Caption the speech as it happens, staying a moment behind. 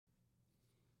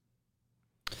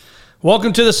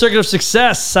Welcome to the Circuit of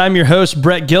Success. I'm your host,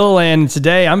 Brett Gilliland, and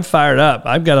today I'm fired up.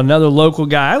 I've got another local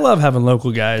guy. I love having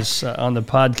local guys on the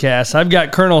podcast. I've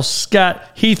got Colonel Scot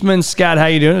Heathman. Scott, how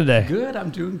you doing today? Good. I'm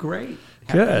doing great.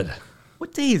 Good.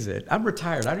 What day is it? I'm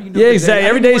retired. I don't even know. Yeah, exactly.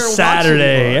 Every day's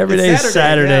Saturday. Every day's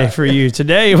Saturday for you.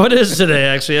 Today, what is today,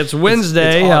 actually? It's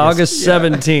Wednesday, it's August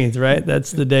 17th, right?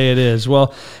 That's the day it is.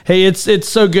 Well, hey, it's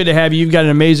so good to have you. You've got an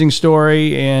amazing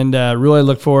story, and really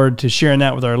look forward to sharing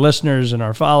that with our listeners and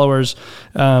our followers.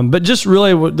 But just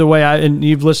really the way and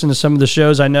you've listened to some of the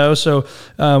shows, I know, so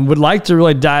would like to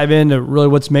really dive into really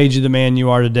what's made you the man you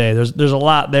are today. There's a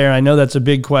lot there. I know that's a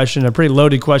big question, a pretty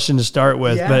loaded question to start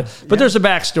with, but there's a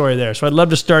backstory there. So I'd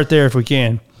love to start there if we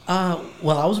can.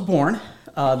 Well, I was born.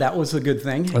 That was a good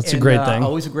thing. That's a great thing.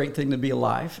 Always a great thing to be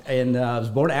alive. And I was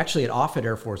born actually at Offutt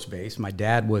Air Force Base. My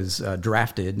dad was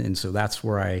drafted, and so that's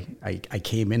where I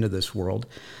came into this world.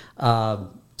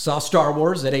 Saw Star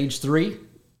Wars at age 3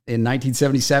 in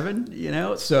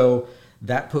 1977, so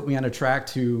that put me on a track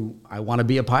to, I want to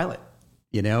be a pilot,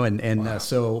 and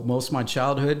so most of my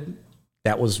childhood,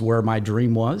 that was where my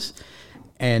dream was.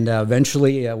 And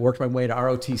eventually worked my way to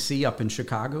ROTC up in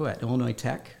Chicago at Illinois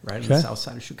Tech, right on the south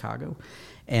side of Chicago,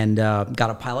 and got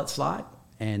a pilot slot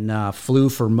and flew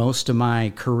for most of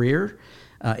my career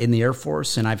in the Air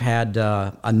Force. And I've had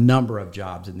a number of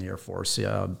jobs in the Air Force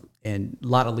and a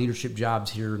lot of leadership jobs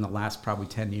here in the last probably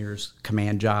 10 years,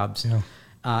 command jobs. Yeah.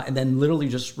 And then literally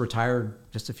just retired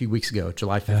just a few weeks ago.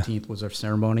 July 15th was our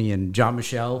ceremony. And John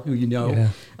Michelle, who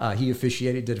he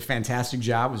officiated, did a fantastic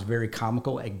job. Was very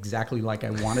comical, exactly like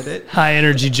I wanted it. High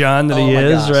energy John that he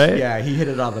is, gosh. Right? Yeah, he hit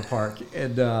it out of the park.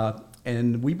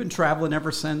 And we've been traveling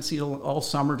ever since, all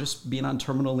summer, just being on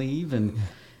terminal leave.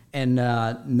 And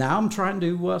now I'm trying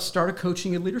to start a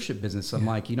coaching and leadership business. I'm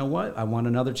like, you know what? I want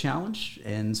another challenge.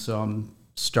 And so I'm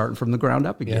starting from the ground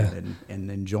up again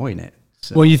and enjoying it.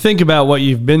 So, well, you think about what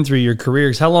you've been through your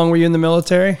careers. How long were you in the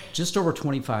military? Just over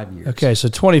 25 years. Okay, so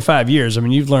 25 years. I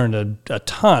mean, you've learned a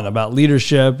ton about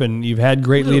leadership, and you've had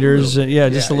great leaders.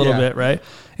 Just a little bit, right?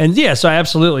 And so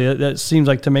absolutely, that seems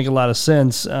like to make a lot of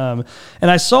sense. And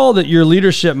I saw that your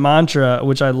leadership mantra,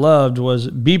 which I loved, was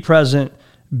be present,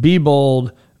 be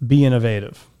bold, be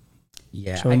innovative.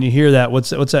 Yeah. So when you hear that,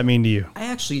 what's that mean to you?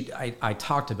 I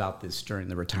talked about this during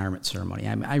the retirement ceremony.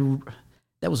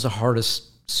 That was the hardest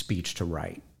speech to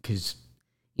write, because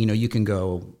you can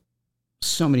go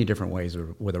so many different ways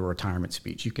with a retirement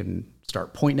speech. You can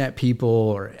start pointing at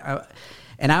people,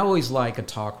 and I always like a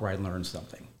talk where I learn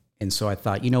something. And so I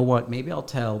thought, you know what, maybe I'll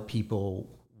tell people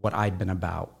what I'd been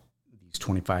about these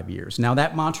 25 years. Now,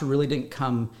 that mantra really didn't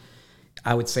come,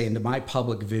 I would say, into my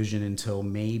public vision until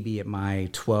maybe at my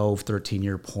 12,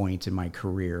 13-year point in my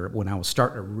career, when I was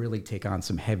starting to really take on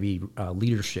some heavy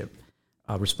leadership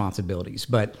responsibilities.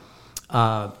 But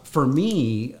for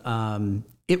me,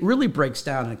 it really breaks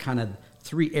down in kind of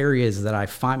 3 areas that I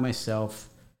find myself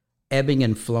ebbing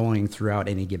and flowing throughout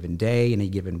any given day, any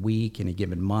given week, any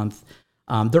given month.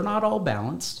 They're not all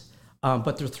balanced,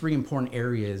 but they're 3 important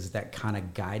areas that kind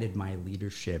of guided my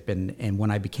leadership. And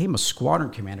when I became a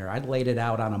squadron commander, I'd laid it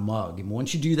out on a mug. And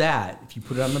once you do that, if you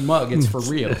put it on the mug, it's for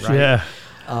real, right?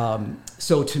 Yeah.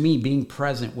 So to me, being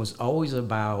present was always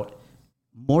about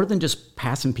more than just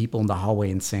passing people in the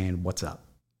hallway and saying, what's up?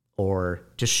 Or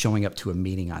just showing up to a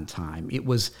meeting on time. It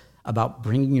was about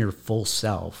bringing your full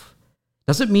self.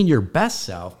 Doesn't mean your best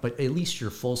self, but at least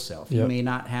your full self. Yep. You may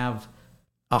not have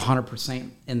 100%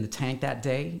 in the tank that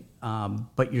day,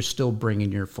 but you're still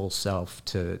bringing your full self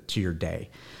to your day.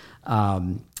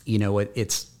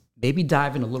 It's maybe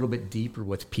diving a little bit deeper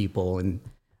with people. And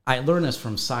I learned this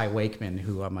from Cy Wakeman,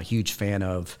 who I'm a huge fan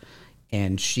of,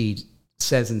 and she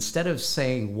says, instead of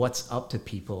saying what's up to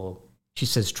people, she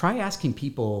says, try asking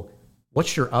people,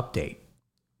 what's your update?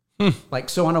 Like,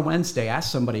 so on a Wednesday,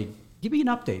 ask somebody, give me an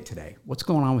update today. What's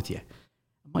going on with you?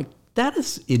 I'm like, that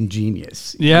is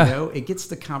ingenious. Yeah. It gets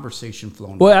the conversation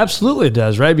flowing. Well, absolutely it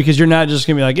does, right? Because you're not just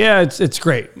going to be like, yeah, it's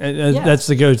great. That's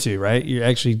the go-to, right? You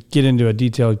actually get into a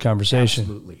detailed conversation.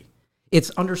 Absolutely.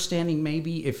 It's understanding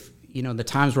maybe if, the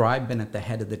times where I've been at the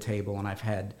head of the table and I've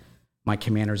had my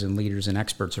commanders and leaders and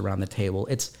experts around the table,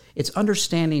 it's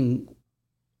understanding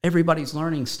everybody's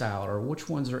learning style, or which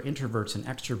ones are introverts and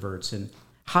extroverts, and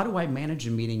how do I manage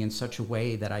a meeting in such a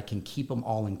way that I can keep them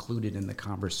all included in the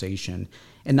conversation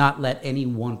and not let any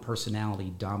one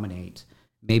personality dominate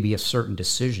maybe a certain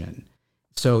decision.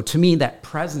 So to me, that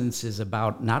presence is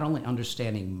about not only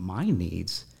understanding my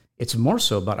needs, it's more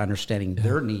so about understanding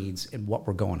their needs and what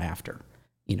we're going after.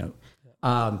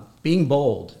 Being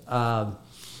bold.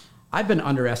 I've been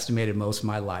underestimated most of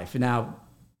my life. Now,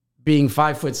 being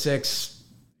 5'6",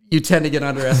 you tend to get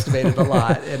underestimated a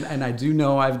lot. And I do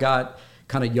know I've got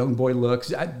kind of young boy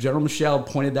looks. General Michelle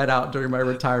pointed that out during my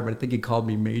retirement. I think he called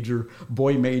me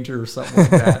boy major or something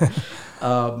like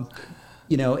that.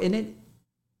 You know, and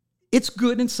it's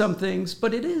good in some things,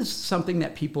 but it is something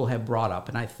that people have brought up.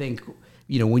 And I think,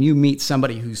 you know, when you meet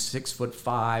somebody who's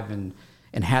 6'5"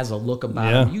 and has a look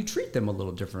about them, you treat them a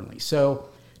little differently. So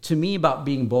to me, about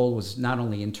being bold was not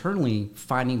only internally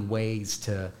finding ways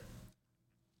to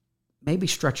maybe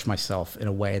stretch myself in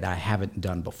a way that I haven't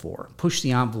done before, push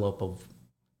the envelope of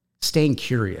staying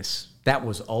curious. That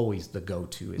was always the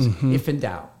go-to is if in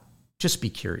doubt, just be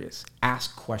curious,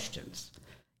 ask questions,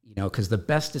 you know, because the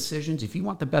best decisions, if you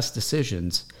want the best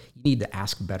decisions, you need to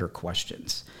ask better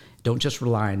questions. Don't just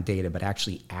rely on data, but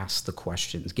actually ask the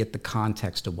questions, get the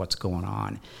context of what's going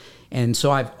on. And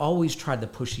so I've always tried to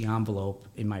push the envelope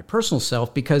in my personal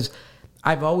self because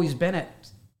I've always been it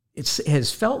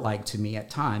has felt like to me at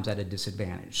times at a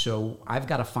disadvantage. So I've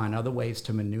got to find other ways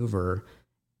to maneuver,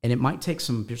 and it might take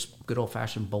some just good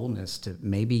old-fashioned boldness to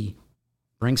maybe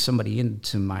bring somebody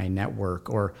into my network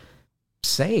or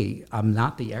say I'm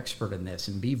not the expert in this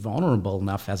and be vulnerable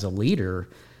enough as a leader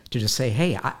to just say,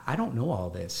 hey, I don't know all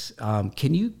this. Do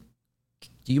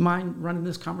you mind running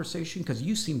this conversation? Because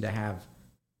you seem to have,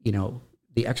 you know,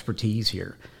 the expertise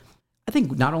here. I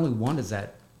think not only one, does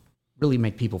that really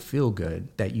make people feel good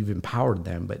that you've empowered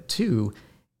them, but two,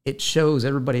 it shows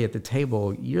everybody at the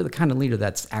table, you're the kind of leader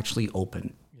that's actually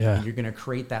open. Yeah. And you're going to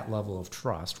create that level of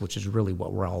trust, which is really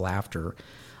what we're all after.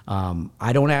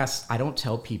 I don't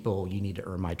tell people you need to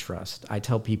earn my trust. I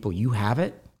tell people you have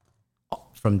it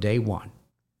from day one.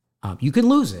 You can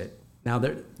lose it. Now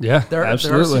there are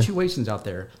situations out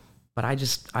there, but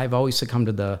I've always succumbed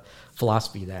to the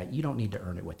philosophy that you don't need to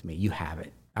earn it with me. You have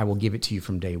it. I will give it to you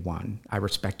from day one. I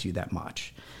respect you that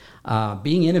much.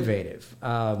 Being innovative.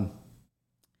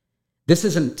 This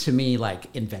isn't to me like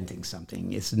inventing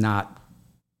something. It's not,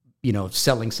 you know,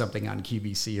 selling something on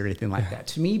QVC or anything like that.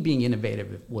 To me, being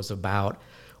innovative was about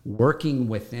working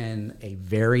within a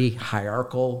very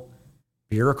hierarchical,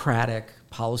 bureaucratic,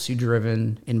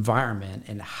 policy-driven environment,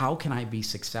 and how can I be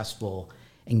successful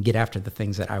and get after the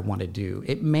things that I want to do.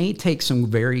 It may take some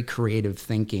very creative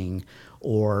thinking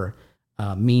or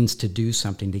means to do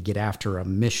something to get after a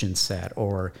mission set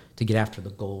or to get after the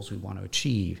goals we want to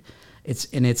achieve.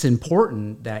 It's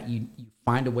important that you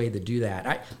find a way to do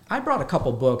that. I brought a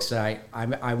couple books that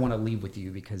I want to leave with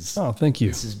you because thank you.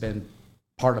 This has been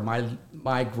part of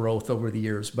my growth over the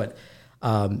years. But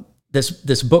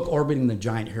this book, Orbiting the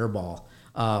Giant Hairball,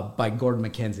 by Gordon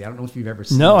McKenzie. I don't know if you've ever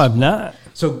seen it. No, I've not.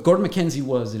 So Gordon McKenzie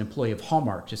was an employee of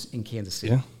Hallmark just in Kansas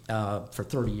City for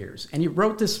 30 years. And he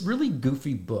wrote this really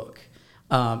goofy book.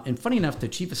 And funny enough, the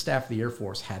Chief of Staff of the Air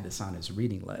Force had this on his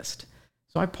reading list.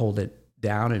 So I pulled it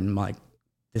down and I'm like,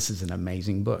 this is an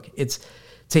amazing book.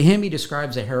 To him, he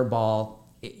describes a hairball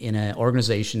in an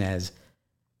organization as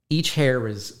each hair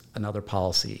is another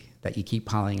policy that you keep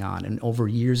piling on. And over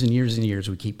years and years and years,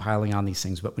 we keep piling on these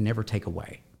things, but we never take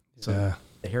away. So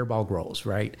the hairball grows,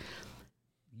 right?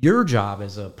 Your job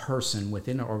as a person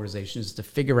within an organization is to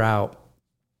figure out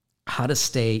how to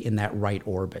stay in that right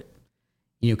orbit.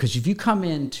 You know, because if you come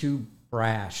in too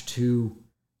brash, too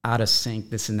out of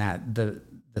sync, this and that, the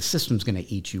system's going to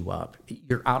eat you up.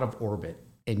 You're out of orbit,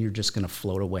 and you're just going to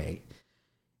float away.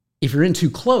 If you're in too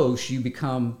close, you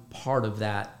become part of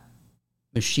that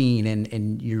machine,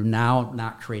 and you're now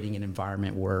not creating an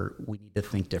environment where we need to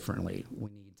think differently. We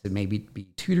need to maybe be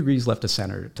 2 degrees left of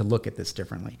center to look at this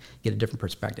differently, get a different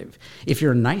perspective. If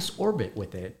you're in a nice orbit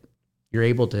with it, you're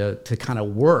able to kind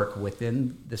of work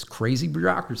within this crazy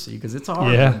bureaucracy because it's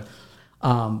hard. Yeah.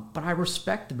 But I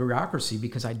respect the bureaucracy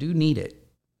because I do need it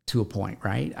to a point,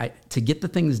 right? To get the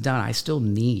things done, I still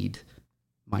need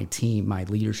my team, my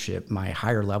leadership, my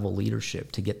higher level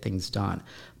leadership to get things done.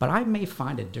 But I may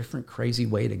find a different crazy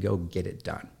way to go get it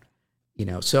done. You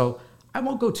know, so I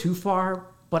won't go too far,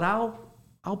 but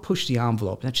I'll push the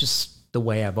envelope. That's just the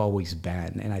way I've always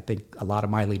been. And I think a lot of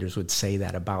my leaders would say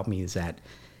that about me is that,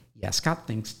 yeah, Scott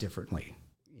thinks differently.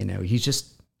 You know, he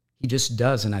just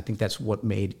does, and I think that's what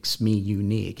makes me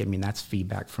unique. I mean, that's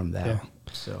feedback from them. Yeah.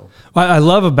 So what I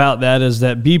love about that is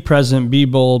that be present, be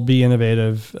bold, be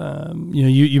innovative. You know,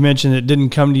 you mentioned it didn't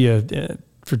come to you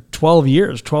for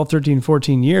 12, 13,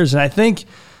 14 years, and I think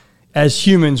as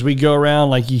humans, we go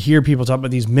around, like you hear people talk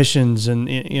about these missions, and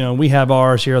you know, we have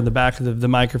ours here on the back of the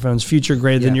microphones, future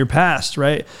greater than your past,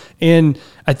 right? And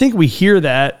I think we hear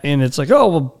that and it's like, oh,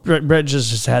 well, Brett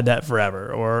just had that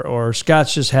forever, or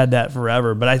Scott's just had that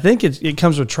forever. But I think it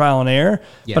comes with trial and error.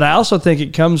 Yeah. But I also think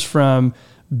it comes from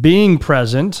being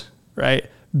present, right?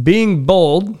 being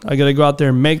bold. I got to go out there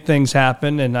and make things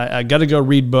happen, and I got to go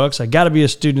read books. I got to be a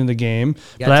student of the game,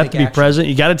 but I have to be present.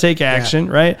 You got to take action,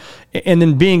 right? And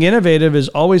then being innovative is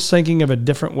always thinking of a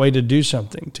different way to do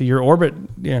something. To your orbit,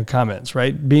 comments,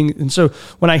 right? And so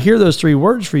when I hear those three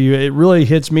words for you, it really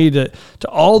hits me to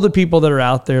all the people that are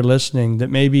out there listening that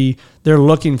maybe they're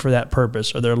looking for that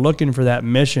purpose or they're looking for that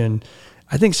mission.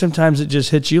 I think sometimes it just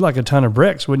hits you like a ton of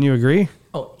bricks. Wouldn't you agree?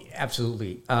 Oh,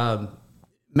 absolutely.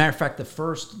 Matter of fact, the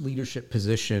first leadership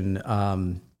position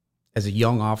as a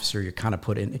young officer, you're kind of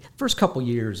put in. First couple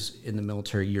years in the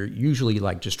military, you're usually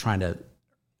like just trying to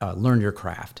learn your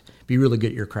craft, be really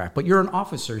good at your craft. But you're an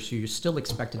officer, so you're still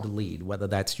expected to lead, whether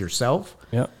that's yourself,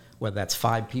 whether that's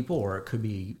 5 people, or it could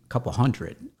be a couple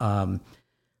hundred.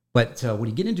 But when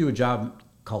you get into a job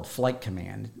called flight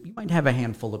command, you might have a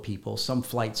handful of people. Some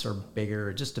flights are bigger.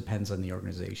 It just depends on the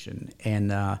organization.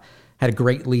 And had a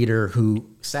great leader who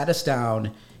sat us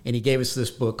down and he gave us this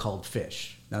book called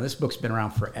Fish. Now, this book's been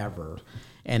around forever,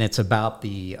 and it's about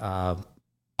the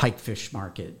Pike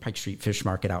Street Fish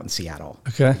Market out in Seattle.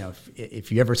 Okay.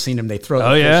 If you ever seen them, they throw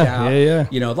the fish out. Yeah.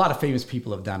 A lot of famous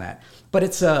people have done that. But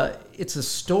it's a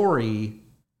story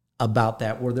about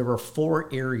that where there were 4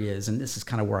 areas, and this is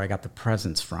kind of where I got the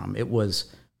presence from.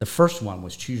 The first one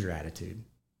was choose your attitude.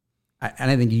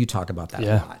 And I think you talk about that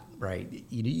a lot, right?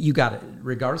 You got it,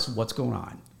 regardless of what's going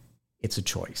on, it's a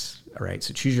choice, all right?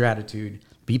 So choose your attitude,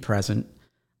 be present,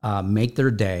 make their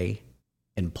day,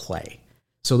 and play.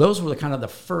 So those were the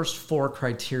first 4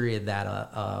 criteria that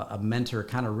a mentor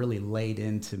kind of really laid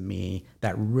into me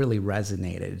that really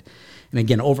resonated. And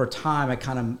again, over time, I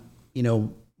kind of,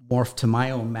 morphed to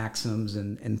my own maxims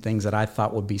and things that I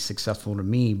thought would be successful to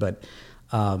me. But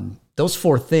those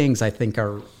 4 things I think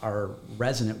are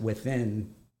resonant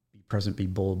within be present, be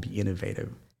bold, be innovative.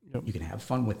 Yep. You can have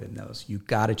fun within those. You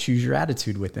got to choose your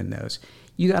attitude within those.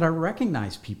 You got to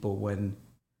recognize people when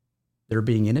they're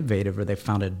being innovative or they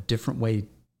found a different way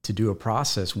to do a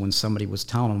process when somebody was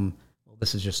telling them, well,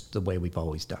 this is just the way we've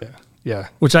always done it. Yeah,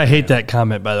 which I hate that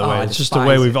comment, by the way. It's just the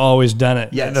way we've always done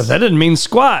it. Yes. That didn't mean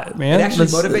squat, man. It actually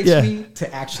motivates me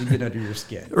to actually get under your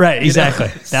skin. Right,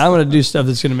 exactly. Now I'm going to do stuff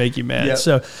that's going to make you mad. Yep.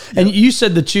 So, and you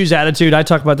said the choose attitude. I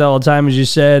talk about that all the time. As you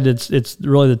said, it's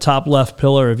really the top left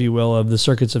pillar, if you will, of the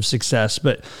circuits of success.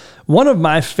 But one of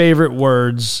my favorite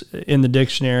words in the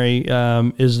dictionary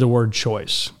is the word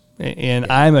choice.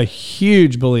 And I'm a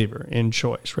huge believer in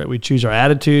choice, right? We choose our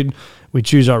attitude. We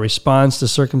choose our response to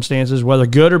circumstances, whether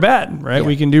good or bad, right? Yeah.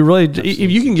 We can do if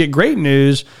you can get great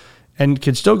news and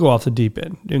can still go off the deep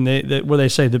end. And where they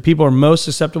say that people are most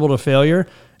susceptible to failure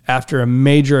after a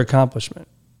major accomplishment.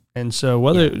 And so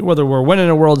whether we're winning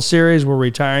a World Series, we're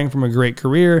retiring from a great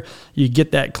career, you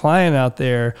get that client out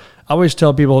there. I always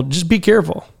tell people, just be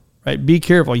careful, right? Be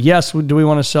careful. Yes, do we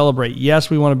want to celebrate? Yes,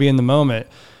 we want to be in the moment.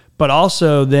 But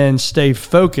also then stay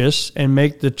focused and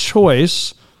make the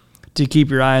choice to keep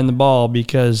your eye on the ball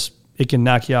because it can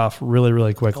knock you off really,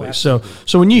 really quickly. So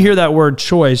when you hear that word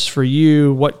choice for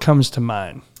you, what comes to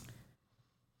mind?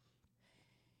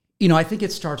 I think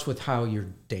it starts with how your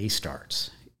day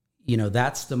starts.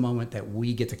 That's the moment that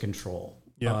we get to control.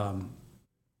 Yeah.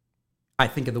 I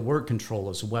think of the word control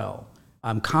as well.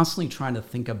 I'm constantly trying to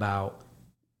think about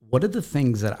what are the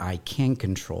things that I can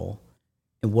control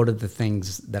and what are the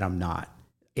things that I'm not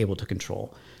able to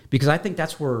control? Because I think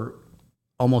that's where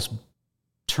almost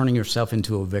turning yourself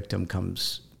into a victim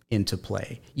comes into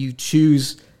play. You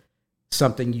choose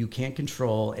something you can't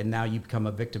control, and now you become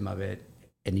a victim of it,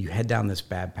 and you head down this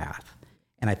bad path.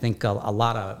 And I think a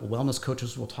lot of wellness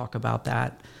coaches will talk about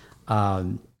that.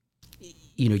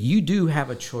 You do have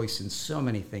a choice in so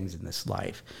many things in this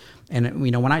life. And,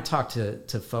 when I talk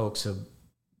to folks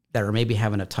that are maybe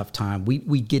having a tough time,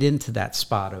 we get into that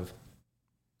spot of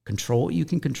control what you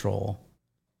can control,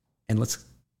 and let's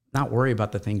not worry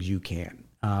about the things you can.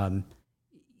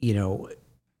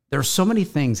 There are so many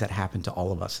things that happen to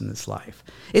all of us in this life.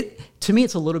 To me,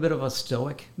 it's a little bit of a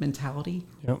stoic mentality.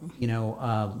 Yep.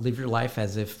 Live your life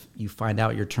as if you find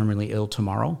out you're terminally ill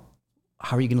tomorrow.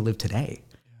 How are you going to live today?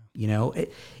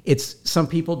 It's some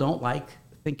people don't like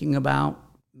thinking about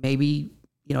maybe,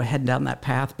 heading down that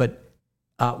path, but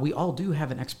we all do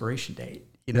have an expiration date.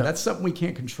 Yep. That's something we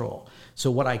can't control. So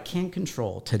what I can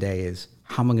control today is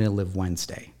how am I going to live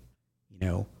Wednesday?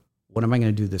 What am I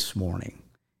going to do this morning?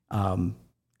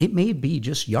 It may be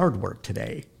just yard work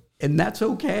today, and that's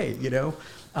okay. You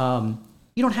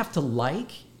don't have to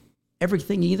like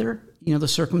everything either. The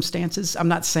circumstances. I'm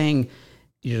not saying,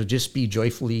 just be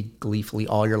joyfully, gleefully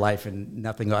all your life and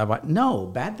nothing. No,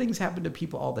 bad things happen to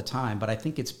people all the time, but I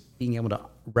think it's being able to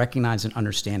recognize and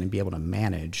understand and be able to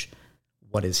manage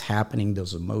what is happening,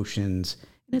 those emotions,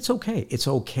 And it's okay. It's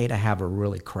okay to have a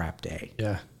really crap day.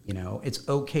 Yeah. You know, it's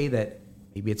okay that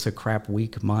maybe it's a crap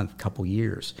week, month, couple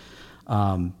years.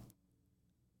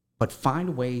 But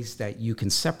find ways that you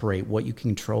can separate what you can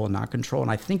control and not control.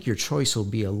 And I think your choice will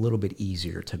be a little bit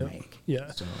easier to make.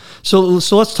 Yeah. So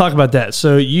let's talk about that.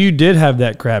 So you did have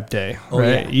that crap day,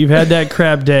 right? Yeah. You've had that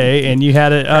crap day, and you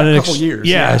had it on a couple years.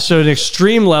 Yeah. So an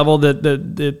extreme level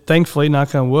that thankfully,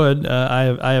 knock on wood,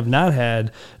 I have not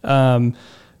had.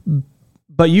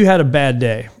 But you had a bad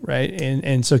day, right?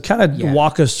 And so kind of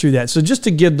walk us through that. So just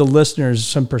to give the listeners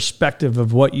some perspective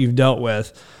of what you've dealt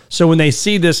with. So when they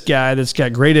see this guy that's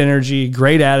got great energy,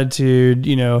 great attitude,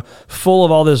 you know, full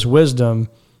of all this wisdom,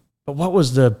 but what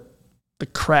was the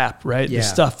crap, right? Yeah. The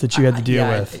stuff that you had to deal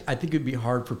with. I think it'd be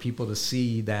hard for people to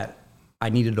see that I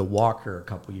needed a walker a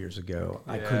couple years ago.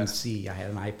 Yeah. I couldn't see. I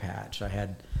had an eye patch. I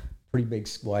had pretty big,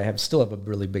 well, I still have a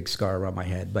really big scar around my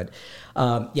head. But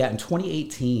in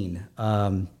 2018,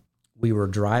 we were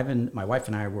driving, my wife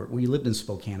and I we lived in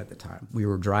Spokane at the time. We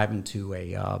were driving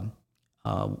to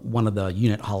one of the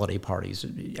unit holiday parties.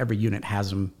 Every unit has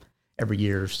them every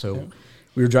year. So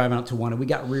we were driving out to one, and we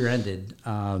got rear-ended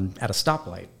at a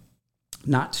stoplight.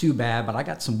 Not too bad, but I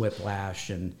got some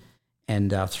whiplash. And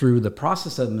through the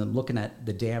process of them looking at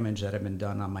the damage that had been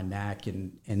done on my neck,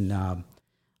 and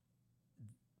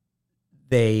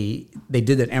they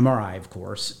did an MRI, of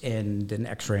course, and an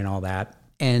X-ray and all that.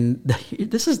 And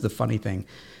this is the funny thing.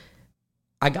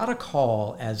 I got a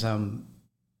call as I'm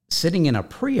sitting in a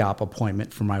pre-op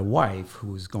appointment for my wife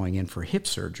who was going in for hip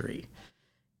surgery.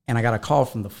 And I got a call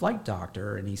from the flight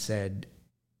doctor, and he said,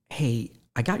 "Hey,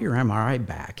 I got your MRI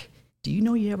back. Do you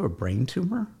know you have a brain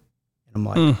tumor?" And I'm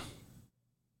like,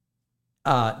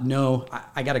 no,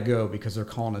 I got to go because they're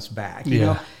calling us back. You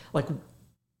know, like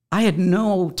I had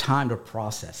no time to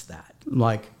process that. I'm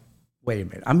like, wait a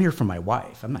minute, I'm here for my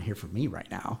wife. I'm not here for me right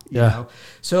now. You know?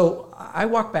 So I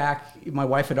walked back. My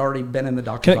wife had already been in the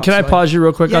doctor's office. Can I pause you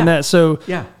real quick on that? So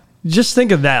just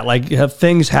think of that, like have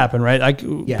things happen, right? Like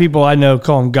people I know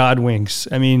call them God winks.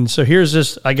 I mean, so here's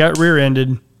this, I got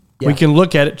rear-ended. We can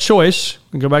look at it, choice.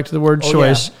 We go back to the word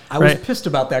choice. Yeah. I was pissed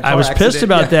about that car I was accident. pissed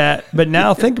about that, but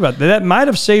now think about that. That might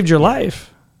have saved your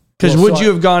life. Because would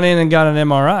you have gone in and got an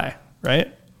MRI,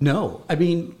 right? No. I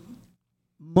mean,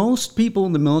 most people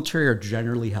in the military are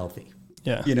generally healthy.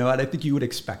 Yeah. You know, and I think you would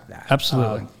expect that.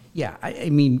 Absolutely. I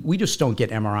mean, we just don't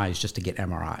get MRIs just to get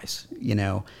MRIs, you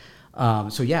know? I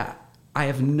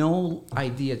have no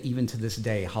idea even to this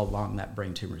day how long that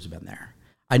brain tumor has been there.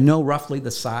 I know roughly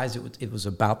the size. It was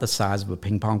about the size of a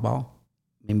ping pong ball,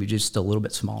 maybe just a little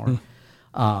bit smaller.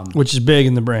 Which is big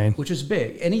in the brain. Which is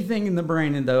big. Anything in the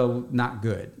brain, though, not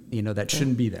good. You know, that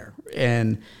shouldn't be there.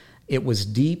 And it was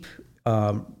deep,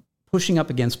 pushing up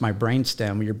against my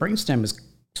brainstem. Your brainstem is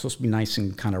supposed to be nice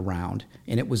and kind of round,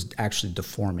 and it was actually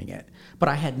deforming it. But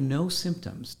I had no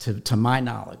symptoms, to my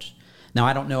knowledge. Now,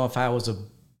 I don't know if I was a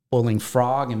boiling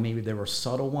frog, and maybe there were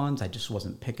subtle ones. I just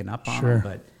wasn't picking up on them,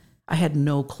 but I had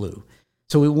no clue.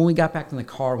 So when we got back in the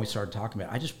car and we started talking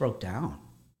about it, I just broke down.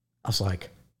 I was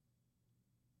like,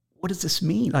 what does this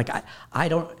mean? Like, I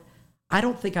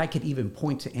don't think I could even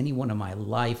point to anyone in my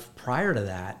life prior to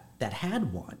that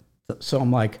had one. So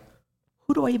I'm like,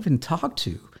 who do I even talk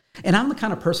to? And I'm the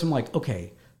kind of person like,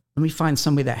 okay, let me find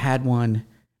somebody that had one.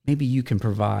 Maybe you can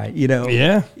provide, you know.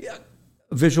 Yeah.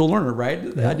 A visual learner, right?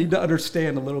 Yeah. I need to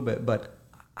understand a little bit, but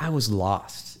I was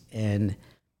lost. And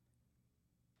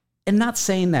not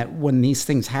saying that when these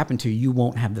things happen to you, you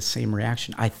won't have the same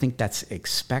reaction. I think that's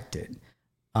expected.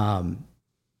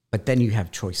 But then you have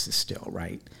choices still,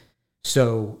 right?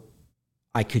 So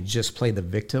I could just play the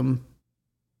victim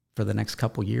for the next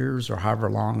couple years or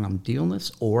however long I'm dealing this,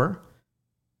 or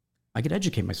I could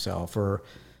educate myself, or,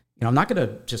 you know, I'm not going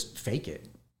to just fake it.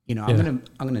 You know, I'm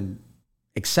going to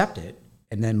accept it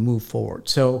and then move forward.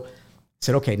 So I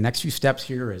said, okay, next few steps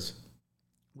here is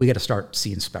we got to start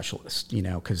seeing specialists, you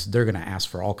know, because they're going to ask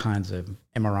for all kinds of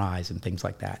MRIs and things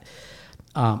like that.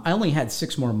 I only had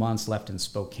 6 more months left in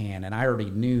Spokane, and I already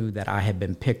knew that I had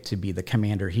been picked to be the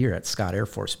commander here at Scot Air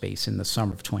Force Base in the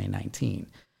summer of 2019.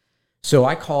 So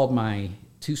I called my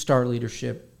 2-star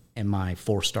leadership and my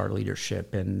 4-star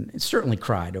leadership, and certainly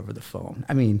cried over the phone.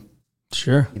 I mean,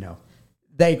 sure, you know,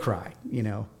 they cry, you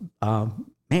know,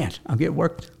 man, I'm getting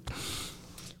worked.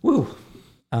 Woo.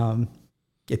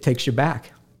 It takes you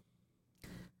back.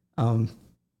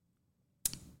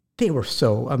 They were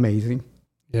so amazing.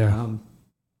 Yeah.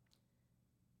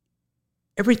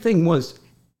 Everything was,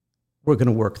 we're going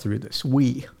to work through this.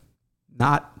 We,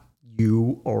 not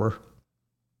you, or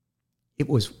it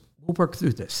was, we'll work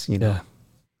through this, you know. Yeah.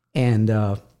 And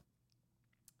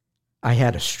I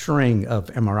had a string of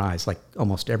MRIs like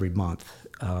almost every month.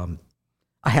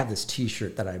 I have this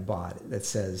T-shirt that I bought that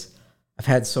says, "I've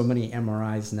had so many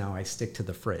MRIs now I stick to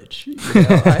the fridge." You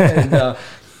know?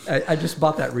 I just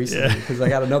bought that recently because I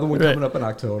got another one coming up in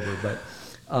October. But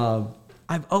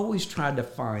I've always tried to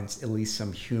find at least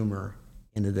some humor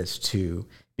into this too,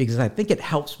 because I think it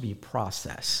helps me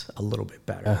process a little bit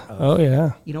better.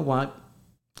 You know what?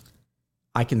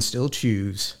 I can still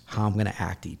choose how I'm going to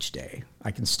act each day.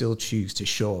 I can still choose to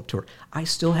show up to work. I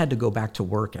still had to go back to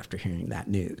work after hearing that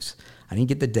news. I didn't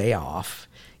get the day off,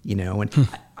 you know, and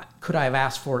could I have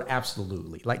asked for it?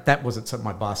 Absolutely. Like, that wasn't something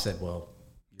my boss said, well,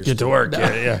 get to work. No,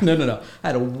 Yeah. No. I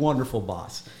had a wonderful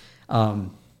boss.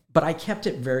 But I kept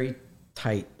it very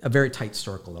tight, a very tight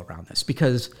circle around this,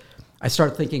 because I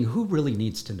started thinking, who really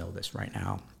needs to know this right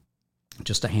now?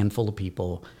 Just a handful of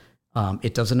people.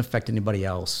 It doesn't affect anybody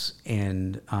else,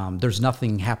 and there's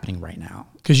nothing happening right now.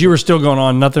 Because you were still going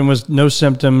on, no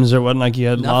symptoms. It wasn't like you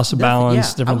had loss of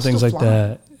balance, different things like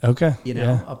that. Okay, you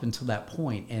know, up until that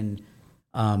point, and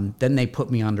then they put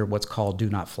me under what's called do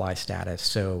not fly status.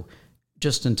 So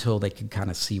just until they could kind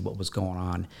of see what was going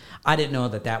on, I didn't know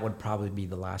that would probably be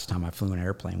the last time I flew an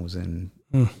airplane was in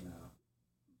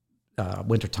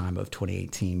wintertime of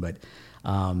 2018, but.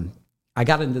 I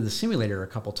got into the simulator a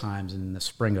couple times in the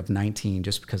spring of 19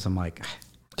 just because I'm like,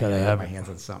 gotta have my hands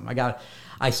on something.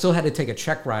 I still had to take a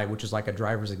check ride, which is like a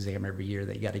driver's exam every year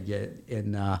that you got to get.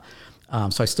 And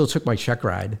so I still took my check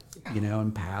ride, you know,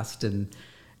 and passed.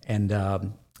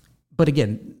 But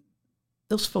again,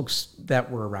 those folks that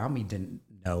were around me didn't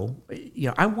know. You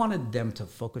know, I wanted them to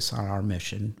focus on our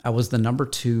mission. I was the number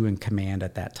 2 in command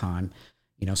at that time,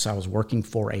 you know, so I was working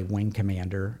for a wing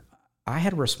commander. I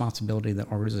had a responsibility in the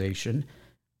organization,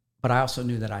 but I also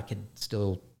knew that I could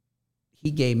still, he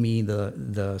gave me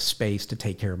the space to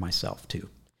take care of myself too.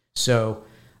 So,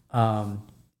 and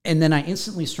then I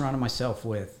instantly surrounded myself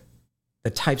with the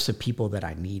types of people that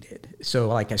I needed. So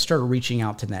like I started reaching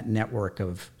out to that network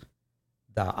of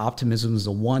the optimisms,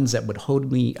 the ones that would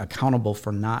hold me accountable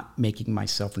for not making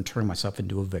myself and turning myself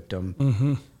into a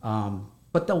victim.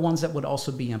 But the ones that would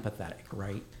also be empathetic,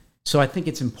 right? So I think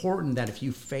it's important that if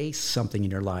you face something in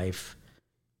your life,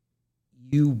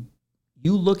 you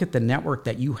look at the network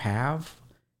that you have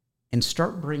and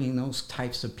start bringing those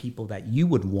types of people that you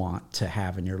would want to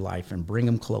have in your life and bring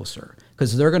them closer,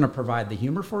 because they're going to provide the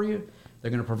humor for you.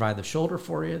 They're going to provide the shoulder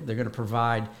for you. They're going to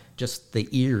provide just the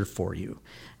ear for you.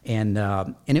 And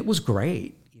it was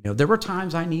great. You know, there were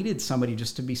times I needed somebody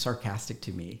just to be sarcastic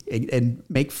to me and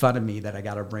make fun of me that I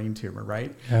got a brain tumor,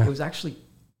 right? Yeah. It was actually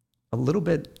a little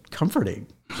bit comforting,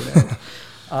 you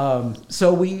know.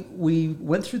 So we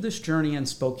went through this journey in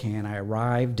Spokane. I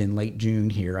arrived in late June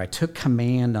here. I took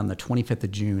command on the 25th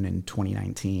of June in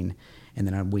 2019, and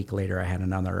then a week later I had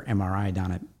another MRI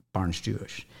down at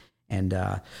Barnes-Jewish. And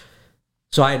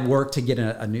so I had worked to get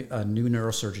a new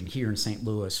neurosurgeon here in St.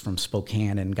 Louis from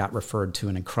Spokane, and got referred to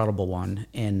an incredible one.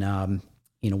 And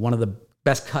you know, one of the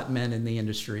best cut men in the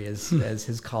industry, as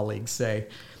his colleagues say.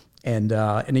 And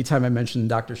anytime I mention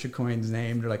Dr. Chicoine's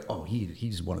name, they're like, "Oh,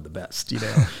 he's one of the best." You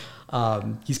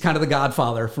know, he's kind of the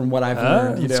godfather from what I've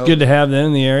learned. You know, it's good to have that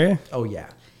in the area. Oh yeah,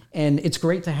 and it's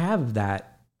great to have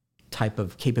that type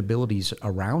of capabilities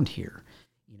around here.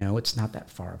 You know, it's not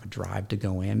that far of a drive to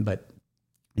go in, but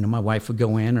you know, my wife would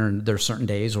go in, or there's certain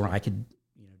days where I could,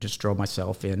 you know, just throw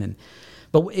myself in.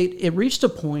 But it reached a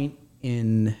point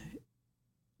in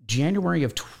January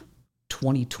of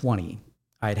 2020.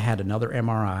 I'd had another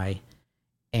MRI,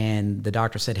 and the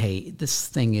doctor said, "Hey, this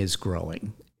thing is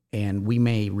growing, and we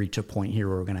may reach a point here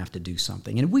where we're going to have to do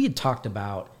something." And we had talked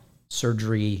about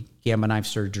surgery, gamma knife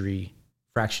surgery,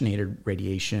 fractionated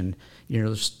radiation. You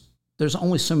know, there's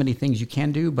only so many things you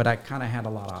can do, but I kind of had a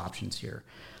lot of options here.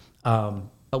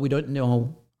 But we don't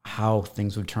know how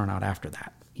things would turn out after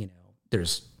that. You know,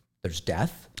 there's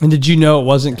death. And did you know it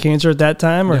wasn't cancer at that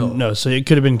time, or no? So it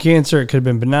could have been cancer. It could have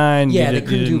been benign. Yeah, they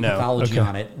couldn't do pathology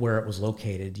on it where it was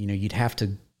located. You know, you'd have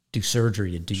to do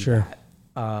surgery to do that.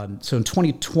 So in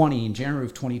 2020, in January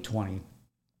of 2020,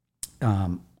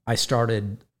 I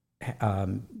started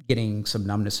getting some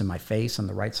numbness in my face, on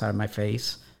the right side of my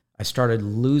face. I started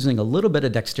losing a little bit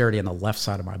of dexterity on the left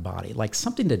side of my body. Like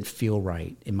something didn't feel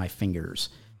right in my fingers.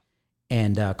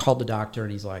 And called the doctor,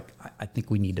 and he's like, I think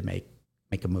we need to make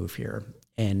a move here.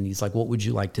 And he's like, "What would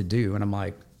you like to do?" And I'm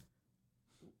like,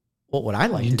 "What would I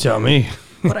like to do?" You tell me.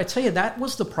 But I tell you, that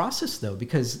was the process though,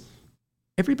 because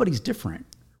everybody's different,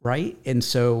 right? And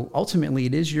so ultimately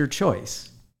it is your choice.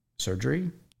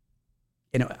 Surgery.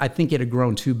 You know, I think it had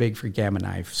grown too big for gamma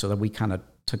knife, so that we kind of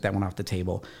took that one off the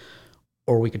table.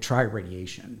 Or we could try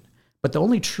radiation. But the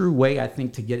only true way, I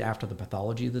think, to get after the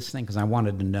pathology of this thing, because I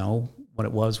wanted to know what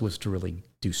it was to really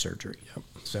do surgery. Yep.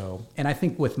 So, and I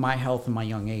think with my health and my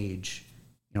young age,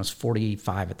 I was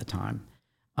 45 at the time,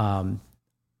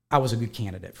 I was a good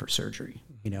candidate for surgery.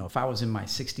 If I was in my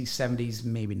 60s, 70s,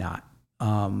 maybe not,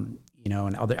 and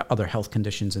other health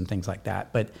conditions and things like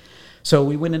that. But so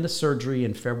we went into surgery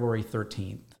in February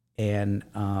 13th and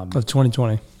of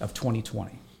 2020. Of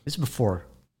 2020. This is before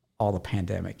all the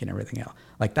pandemic and everything else.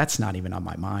 Like, that's not even on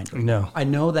my mind. No. I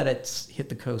know that it's hit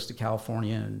the coast of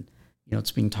California and,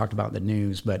 it's being talked about in the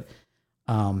news, but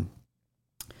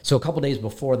so a couple days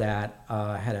before that,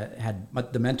 had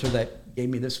the mentor that gave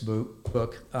me this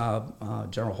book,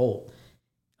 General Holt,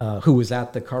 who was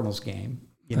at the Cardinals game.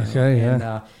 Okay, yeah.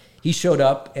 And he showed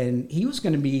up, and he was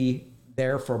going to be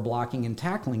there for blocking and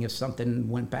tackling if something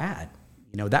went bad.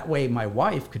 That way my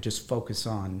wife could just focus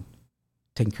on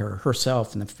taking care of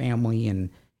herself and the family, and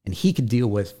he could deal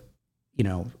with,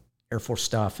 Air Force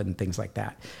stuff and things like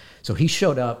that. So he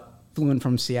showed up, flew in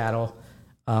from Seattle.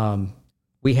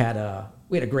 We had a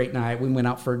great night. We went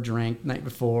out for a drink night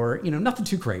before. Nothing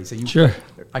too crazy. Sure.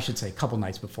 I should say a couple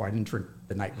nights before. I didn't drink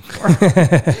the night before.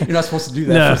 You're not supposed to do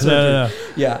that. No.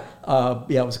 Yeah.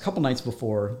 It was a couple nights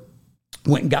before.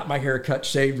 Went and got my hair cut,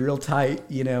 shaved real tight,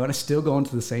 and I still going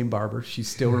to the same barber. She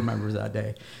still remembers that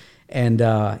day. And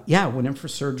went in for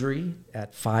surgery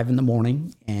at 5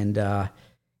 a.m. And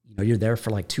you're there for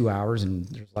like 2 hours, and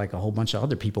there's like a whole bunch of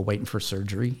other people waiting for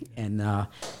surgery. And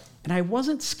I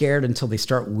wasn't scared until they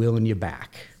start wheeling you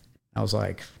back. I was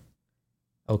like,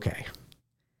 okay.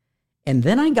 And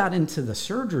then I got into the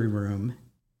surgery room,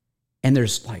 and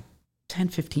there's like 10,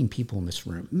 15 people in this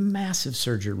room, massive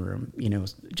surgery room,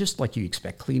 just like you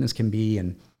expect, clean as can be.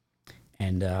 And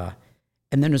then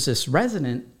there's this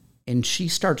resident, and she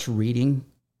starts reading,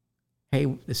 hey,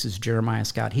 this is Jeremiah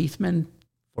Scott Heathman,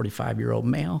 45-year-old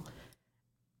male.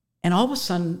 And all of a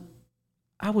sudden,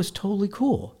 I was totally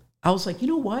cool. I was like, you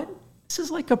know what? This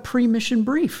is like a pre-mission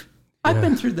brief. I've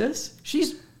been through this.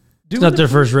 She's doing it's not their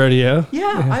first rodeo.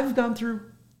 Yeah, I've gone through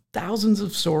thousands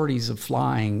of sorties of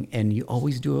flying, and you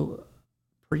always do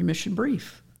a pre-mission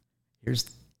brief. Here's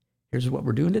what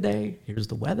we're doing today. Here's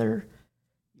the weather.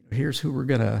 Here's who we're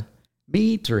going to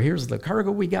meet, or here's the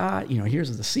cargo we got.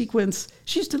 Here's the sequence.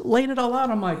 She's laying it all out.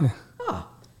 I'm like, oh.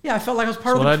 Yeah, I felt like I was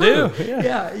part of the crew. That's what I do.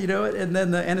 Yeah, and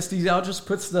then the anesthesiologist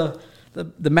puts the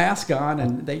mask on,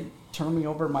 and they turn me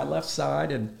over to my left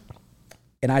side, and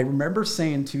I remember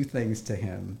saying two things to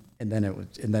him, and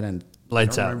then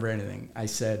lights I don't out. remember anything. I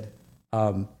said,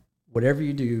 whatever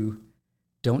you do,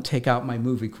 don't take out my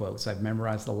movie quotes. I've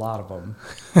memorized a lot of them.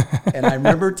 And I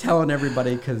remember telling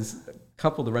everybody, because a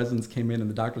couple of the residents came in and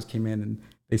the doctors came in, and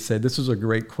they said, this was a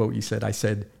great quote you said. I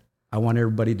said, I want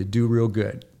everybody to do real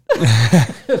good.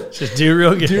 Just do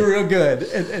real good. Do real good.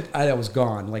 And I was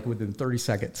gone like within 30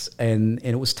 seconds. And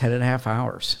it was 10 and a half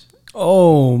hours.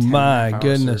 Oh my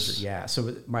goodness. Surgery. Yeah.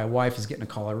 So my wife is getting a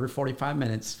call every 45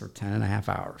 minutes for 10 and a half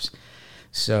hours.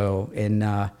 So,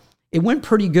 and it went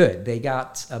pretty good. They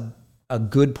got a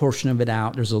good portion of it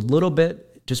out. There's a little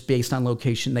bit just based on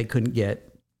location they couldn't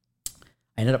get.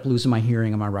 I ended up losing my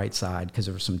hearing on my right side because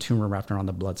there was some tumor wrapped around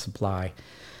the blood supply.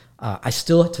 I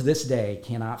still, to this day,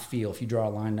 cannot feel, if you draw a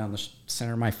line down the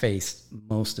center of my face,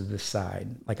 most of this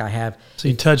side. Like I have. So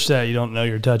you touch that, you don't know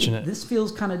you're touching it. This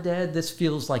feels kind of dead. This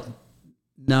feels like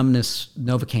numbness,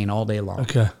 Novocaine all day long.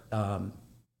 Okay.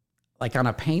 Like on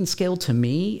a pain scale, to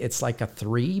me, it's like a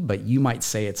 3, but you might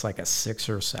say it's like a 6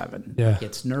 or 7. Yeah. Like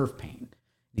it's nerve pain.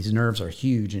 These nerves are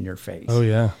huge in your face. Oh,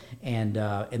 yeah. And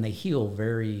they heal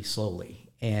very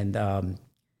slowly. And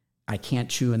I can't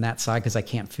chew in that side because I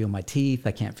can't feel my teeth.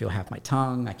 I can't feel half my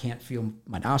tongue. I can't feel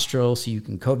my nostrils. So you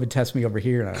can COVID test me over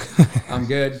here, and I'm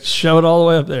good. Show it all the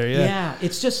way up there. Yeah. Yeah.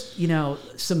 It's just,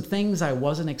 some things I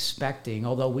wasn't expecting,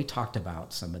 although we talked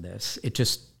about some of this. It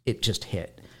just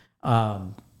hit.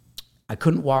 I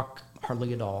couldn't walk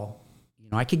hardly at all.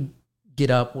 I could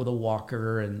get up with a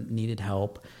walker and needed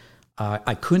help.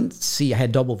 I couldn't see. I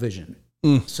had double vision.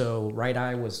 So right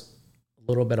eye was a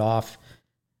little bit off.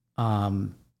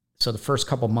 So the first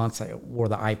couple months I wore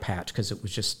the eye patch because it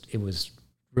was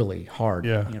really hard.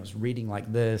 Yeah. It was reading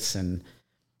like this. And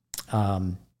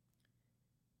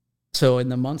so in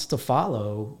the months to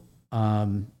follow,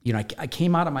 I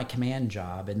came out of my command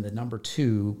job, and the number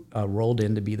 2 rolled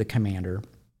in to be the commander,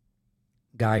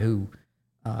 guy who,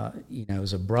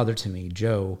 is a brother to me,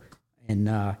 Joe.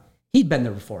 And he'd been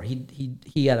there before.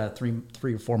 He had a 3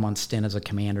 or 4 month stint as a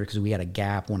commander because we had a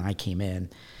gap when I came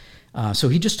in. So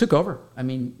he just took over. I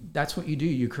mean, that's what you do.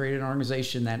 You create an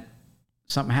organization that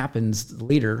something happens, the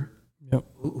leader, yep.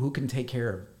 who can take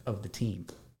care of the team.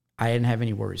 I didn't have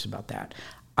any worries about that.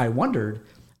 I wondered,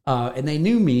 and they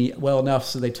knew me well enough,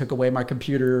 so they took away my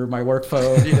computer, my work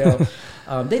phone.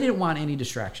 They didn't want any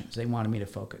distractions. They wanted me to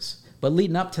focus. But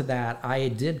leading up to that,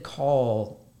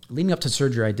 leading up to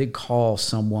surgery, I did call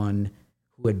someone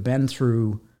who had been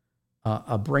through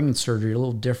a brain surgery, a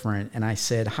little different, and I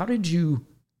said, "How did you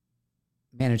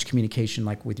manage communication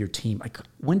like with your team? Like,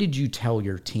 when did you tell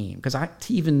your team?" Because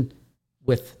even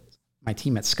with my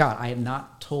team at Scot, I had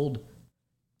not told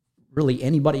really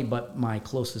anybody but my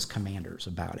closest commanders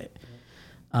about it.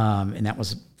 And that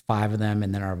was 5 of them,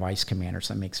 and then our vice commanders.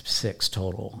 That makes 6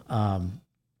 total.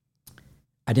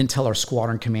 I didn't tell our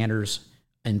squadron commanders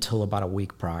until about a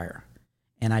week prior.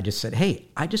 And I just said, "Hey,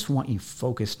 I just want you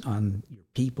focused on your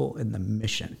people and the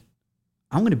mission.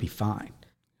 I'm going to be fine.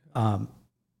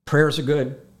 Prayers are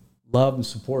good. Love and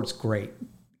support's great.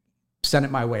 Send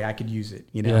it my way. I could use it,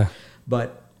 Yeah.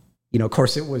 But, of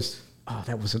course, that was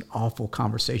an awful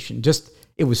conversation.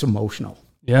 It was emotional.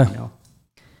 Yeah.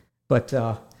 But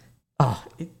the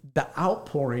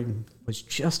outpouring was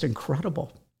just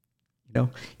incredible.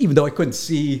 Even though I couldn't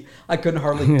see, I couldn't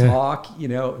hardly talk,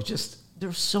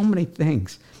 there's so many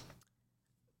things.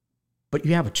 But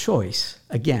you have a choice.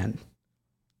 Again,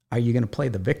 are you going to play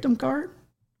the victim card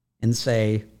and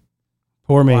say,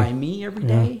 "Poor me. Why me every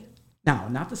day?" Now,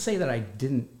 not to say that I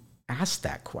didn't ask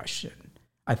that question.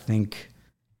 I think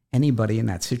anybody in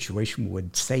that situation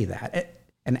would say that.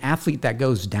 An athlete that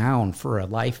goes down for a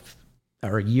life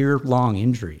or a year-long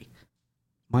injury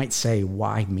might say,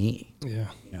 "Why me?" Yeah.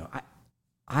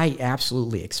 I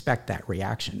absolutely expect that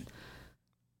reaction.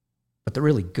 But the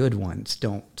really good ones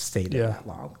don't stay there that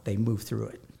long. They move through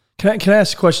it. Can I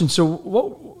ask a question?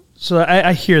 So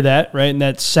I hear that, right? And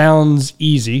that sounds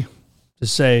easy to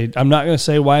say. I'm not going to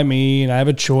say why me, and I have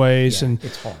a choice. And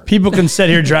it's hard. People can sit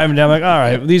here driving down like, all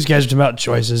right, well, these guys are talking about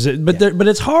choices. But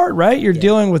it's hard, right? You're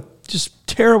dealing with just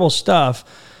terrible stuff.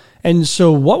 And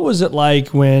so what was it like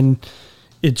when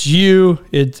it's you,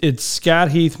 it's Scot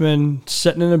Heathman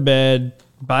sitting in a bed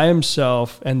by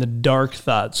himself and the dark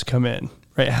thoughts come in,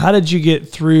 right? How did you get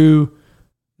through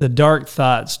the dark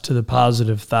thoughts to the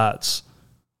positive thoughts?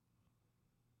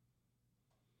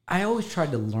 I always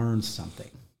tried to learn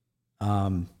something.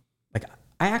 I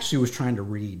actually was trying to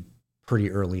read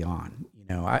pretty early on.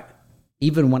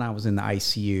 Even when I was in the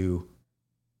ICU,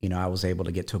 I was able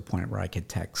to get to a point where I could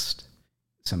text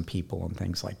some people and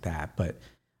things like that. But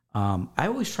I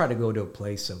always try to go to a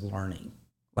place of learning,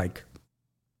 like,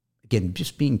 again,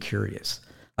 just being curious.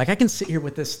 Like, I can sit here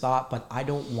with this thought, but I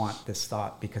don't want this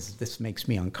thought because this makes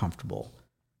me uncomfortable.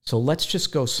 So let's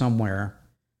just go somewhere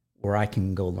where I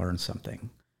can go learn something.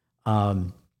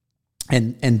 And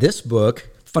this book,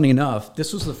 funny enough,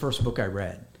 this was the first book I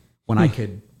read when I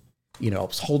could, I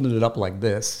was holding it up like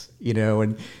this,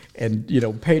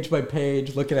 and page by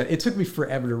page, looking at it. It took me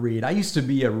forever to read. I used to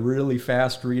be a really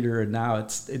fast reader, and now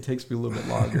it takes me a little bit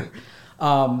longer.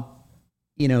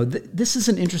 This is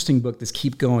an interesting book, this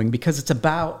Keep Going, because it's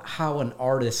about how an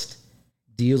artist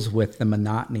deals with the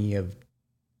monotony of,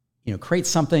 create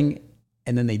something,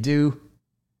 and then they do,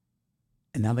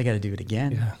 and now they got to do it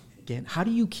again. Yeah. Again. How do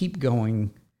you keep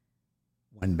going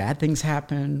when bad things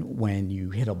happen, when you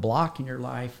hit a block in your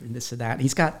life, and this and that? And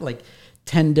he's got like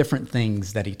 10 different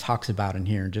things that he talks about in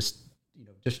here, just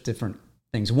different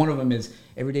things. One of them is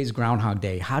every day's Groundhog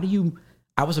Day.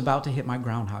 I was about to hit my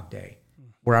Groundhog Day,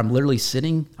 where I'm literally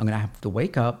sitting. I'm going to have to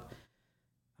wake up,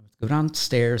 go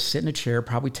downstairs, sit in a chair,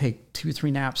 probably take 2 or 3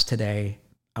 naps today.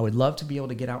 I would love to be able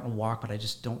to get out and walk, but I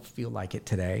just don't feel like it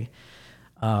today.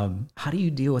 How do you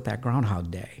deal with that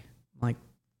Groundhog Day?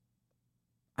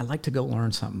 I like to go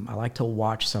learn something. I like to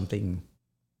watch something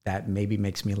that maybe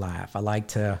makes me laugh. I like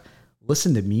to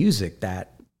listen to music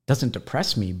that doesn't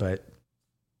depress me, but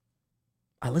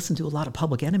I listen to a lot of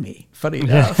Public Enemy. Funny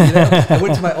enough, I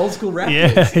went to my old school rap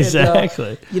days.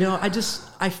 Exactly.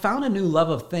 I found a new love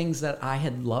of things that I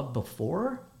had loved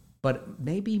before, but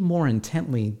maybe more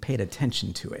intently paid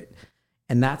attention to it.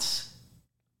 And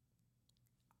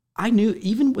I knew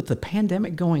even with the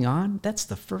pandemic going on, that's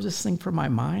the furthest thing from my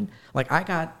mind. Like, I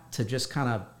got to just kind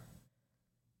of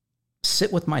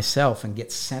sit with myself and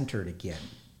get centered again.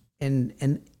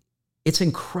 And it's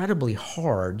incredibly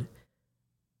hard,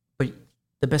 but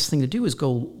the best thing to do is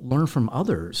go learn from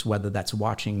others, whether that's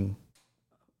listening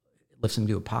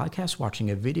to a podcast, watching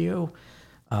a video,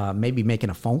 maybe making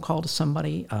a phone call to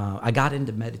somebody. I got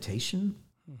into meditation,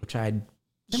 which I'd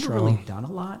never really done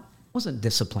a lot. Wasn't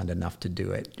disciplined enough to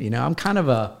do it. I'm kind of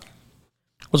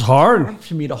it was hard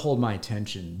for me to hold my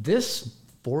attention. This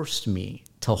forced me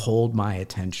to hold my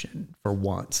attention for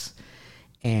once.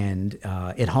 And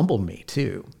it humbled me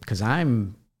too, because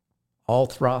I'm all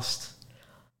thrust,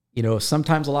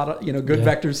 sometimes a lot of, good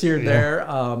vectors here and there.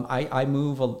 I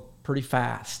move pretty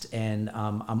fast, and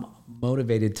I'm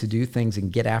motivated to do things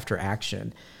and get after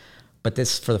action. But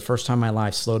this, for the first time in my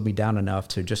life, slowed me down enough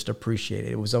to just appreciate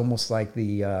it. It was almost like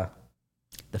the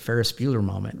Ferris Bueller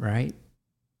moment, right?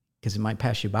 Because it might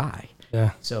pass you by.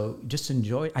 Yeah. So just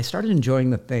I started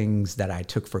enjoying the things that I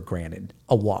took for granted.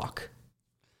 A walk.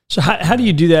 So how do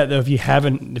you do that though if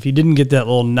you didn't get that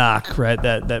little knock, right?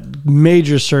 That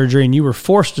major surgery and you were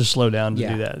forced to slow down to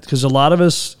do that? Because a lot of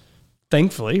us,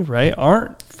 thankfully, right,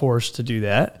 aren't forced to do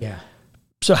that. Yeah.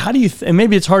 So how do you, and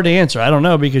maybe it's hard to answer, I don't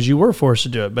know, because you were forced to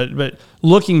do it, but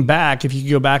looking back, if you could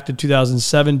go back to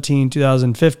 2017,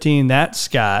 2015, that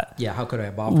Scott. Yeah, how could I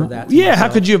have offered that to myself? How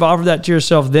could you have offered that to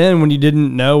yourself then when you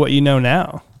didn't know what you know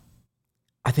now?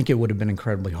 I think it would have been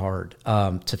incredibly hard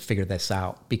to figure this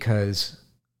out, because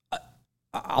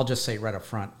I'll just say right up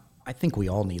front, I think we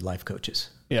all need life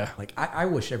coaches. Yeah. Like I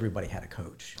wish everybody had a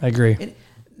coach. I agree.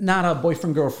 Not a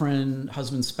boyfriend, girlfriend,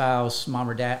 husband, spouse, mom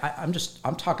or dad.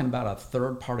 I'm talking about a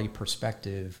third party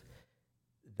perspective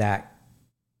that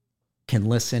can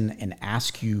listen and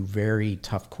ask you very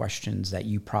tough questions that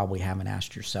you probably haven't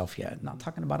asked yourself yet. I'm not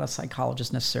talking about a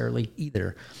psychologist necessarily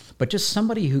either, but just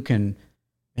somebody who can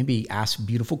maybe ask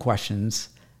beautiful questions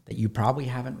that you probably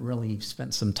haven't really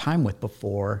spent some time with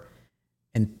before,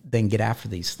 and then get after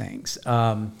these things.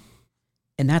 And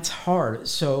that's hard.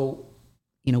 So,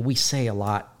 we say a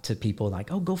lot to people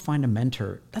like, oh, go find a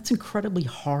mentor. That's incredibly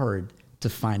hard to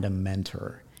find a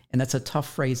mentor. And that's a tough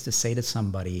phrase to say to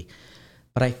somebody.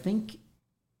 But I think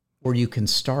where you can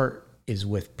start is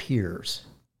with peers.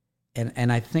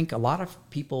 And I think a lot of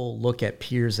people look at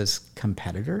peers as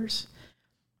competitors.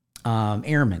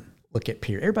 Airmen look at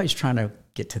peers. Everybody's trying to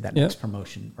get to that next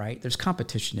promotion, right? There's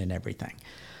competition in everything.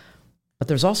 But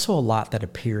there's also a lot that a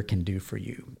peer can do for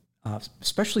you.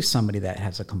 Especially somebody that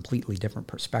has a completely different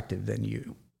perspective than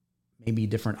you, maybe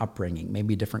different upbringing,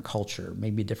 maybe different culture,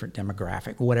 maybe different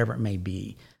demographic, whatever it may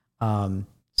be. Some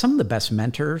of the best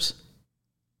mentors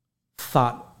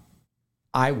thought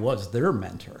I was their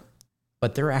mentor,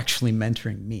 but they're actually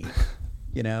mentoring me.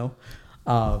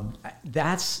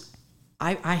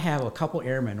 I have a couple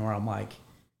airmen where I'm like,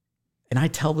 and I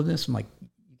tell them this, I'm like,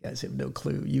 you guys have no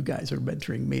clue. You guys are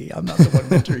mentoring me. I'm not the one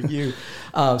mentoring you.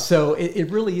 So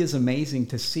it really is amazing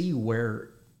to see where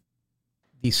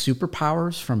these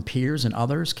superpowers from peers and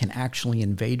others can actually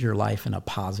invade your life in a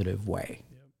positive way.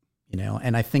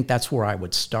 And I think that's where I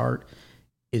would start,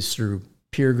 is through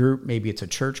peer group. Maybe it's a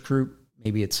church group.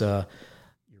 Maybe it's you're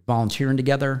volunteering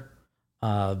together.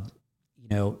 Go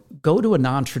to a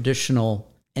non-traditional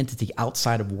entity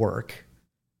outside of work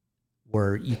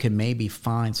where you can maybe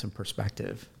find some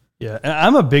perspective. Yeah, and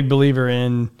I'm a big believer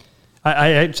in,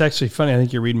 it's actually funny, I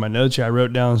think you're reading my notes here, I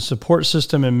wrote down support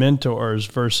system and mentors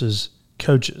versus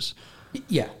coaches.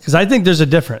 Yeah. Because I think there's a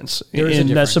difference.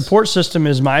 That support system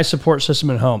is my support system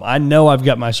at home. I know I've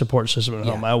got my support system at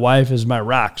home. My wife is my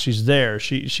rock. She's there.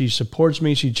 She supports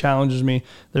me. She challenges me.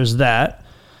 There's that.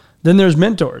 Then there's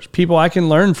mentors, people I can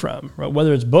learn from, right?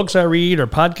 Whether it's books I read or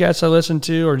podcasts I listen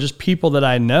to or just people that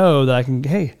I know that I can,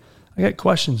 hey, I got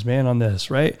questions, man, on this,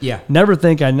 right? Yeah. Never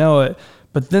think I know it.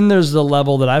 But then there's the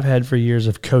level that I've had for years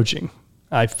of coaching.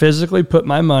 I physically put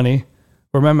my money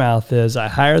where my mouth is. I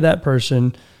hire that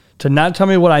person to not tell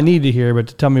me what I need to hear, but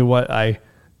to tell me what I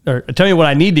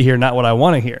need to hear, not what I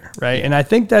want to hear, right? Yeah. And I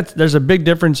think there's a big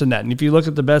difference in that. And if you look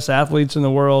at the best athletes in the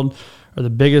world or the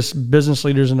biggest business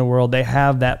leaders in the world, they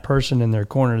have that person in their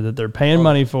corner that they're paying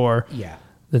money for. Yeah.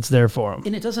 That's there for them.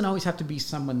 And it doesn't always have to be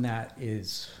someone that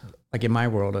is, like in my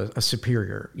world, a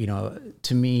superior.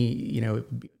 To me,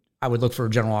 I would look for a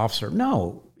general officer.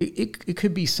 No, it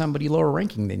could be somebody lower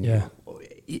ranking than you,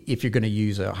 if you're going to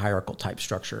use a hierarchical type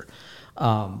structure.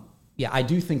 I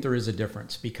do think there is a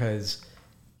difference because,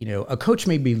 a coach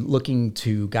may be looking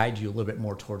to guide you a little bit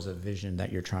more towards a vision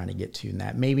that you're trying to get to, and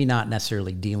that maybe not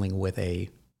necessarily dealing with a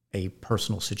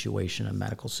personal situation, a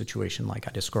medical situation like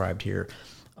I described here.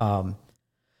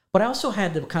 But I also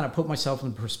had to kind of put myself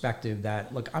in perspective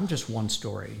that, look, I'm just one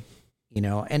story,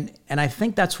 and I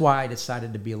think that's why I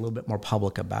decided to be a little bit more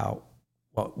public about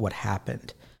what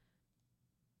happened.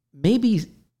 Maybe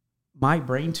my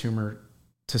brain tumor,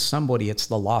 to somebody, it's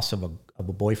the loss of a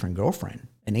boyfriend, girlfriend,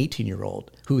 an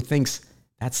 18-year-old who thinks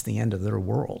that's the end of their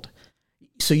world.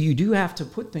 So you do have to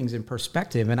put things in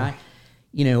perspective. And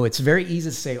it's very easy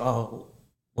to say, oh,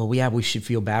 well, we should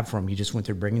feel bad for him. He just went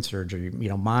through brain surgery.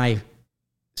 My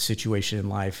situation in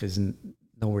life is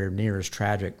nowhere near as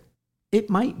tragic. It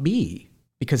might be,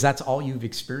 because that's all you've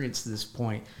experienced at this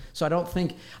point. So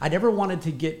I never wanted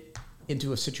to get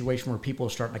into a situation where people are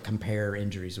starting to compare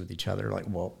injuries with each other. Like,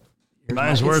 well,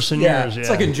 Mine's worse than yours. Yeah. It's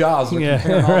like in Jaws, we're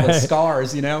comparing all the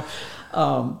scars,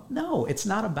 No, it's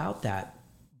not about that.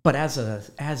 But as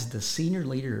the senior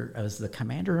leader, as the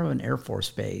commander of an Air Force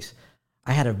base,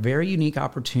 I had a very unique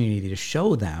opportunity to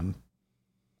show them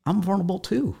I'm vulnerable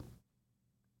too.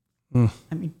 I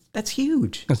mean, that's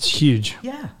huge. That's huge.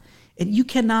 Yeah. And you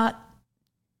cannot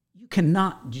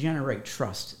generate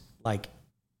trust like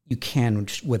you can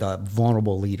with a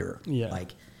vulnerable leader. Yeah.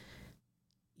 Like,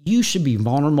 you should be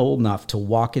vulnerable enough to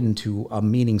walk into a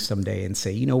meeting someday and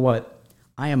say, you know what,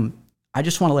 I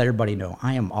just want to let everybody know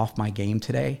I am off my game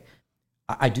today.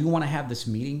 I do want to have this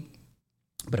meeting,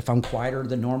 but if I'm quieter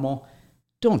than normal,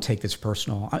 don't take this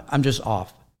personal. I'm just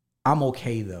off. I'm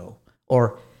okay though.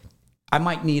 Or I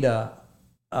might need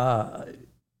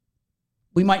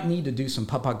we might need to do some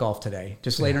putt-putt golf today,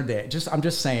 just later in the day. I'm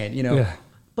just saying,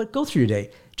 but go through your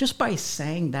day. Just by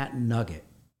saying that nugget,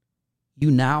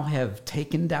 you now have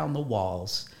taken down the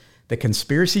walls. The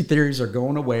conspiracy theories are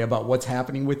going away about what's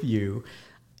happening with you.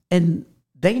 And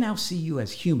they now see you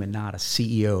as human, not a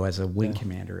CEO, as a wing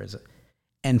commander.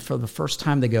 And for the first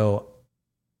time they go,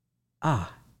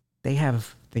 they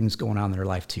have things going on in their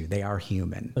life too. They are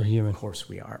human. They're human. Of course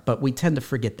we are. But we tend to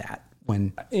forget that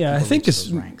when I think it's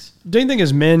ranks. Don't you think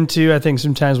as men too, I think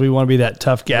sometimes we want to be that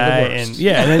tough guy. And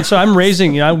then so I'm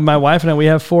raising, my wife and I, we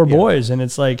have 4 boys, and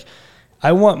it's like,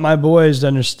 I want my boys to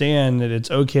understand that it's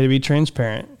okay to be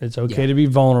transparent. It's okay to be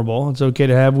vulnerable. It's okay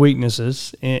to have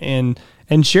weaknesses and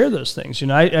share those things.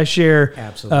 I share,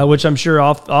 which I'm sure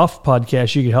off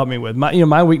podcast you could help me with.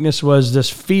 My weakness was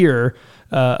this fear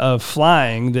of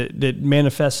flying that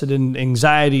manifested in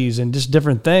anxieties and just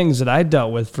different things that I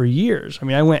dealt with for years. I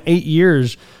mean, I went 8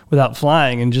 years without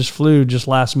flying and just flew just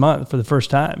last month for the first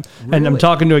time. Really? And I'm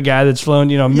talking to a guy that's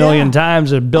flown, a million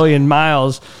times, 1 billion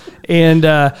miles. And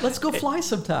let's go fly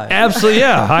sometime. Absolutely,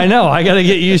 yeah. I know. I got to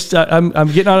get used to. I'm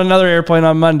getting on another airplane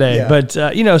on Monday, but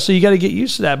so you got to get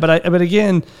used to that. But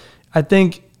again, I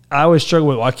think I always struggle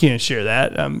with. Well, I can't share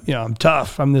that. I'm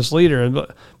tough. I'm this leader.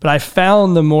 But I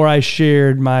found the more I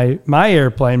shared my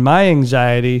airplane, my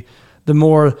anxiety, the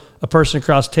more a person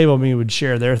across the table with me would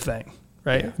share their thing.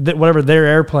 Right, that whatever their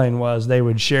airplane was, they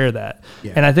would share that.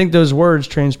 Yeah. And I think those words,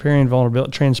 transparency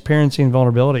and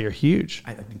vulnerability, are huge.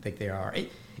 I think they are.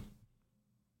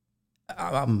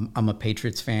 I'm a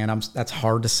Patriots fan. That's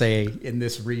hard to say in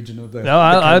this region of the.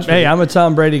 No, hey, I'm a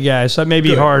Tom Brady guy, so that may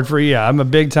be hard for you. I'm a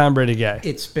big Tom Brady guy.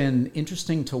 It's been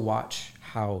interesting to watch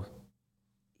how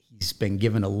he's been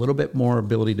given a little bit more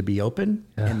ability to be open,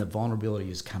 and the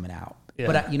vulnerability is coming out. Yeah.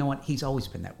 But you know what? He's always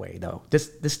been that way, though. This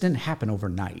didn't happen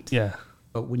overnight. Yeah.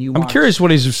 But when you, I'm curious what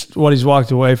he's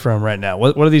walked away from right now.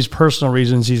 What are these personal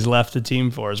reasons he's left the team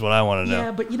for? Is what I want to know.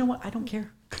 Yeah, but you know what? I don't care.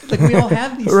 Like, we all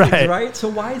have these things, right? So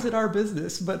why is it our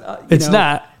business? But it's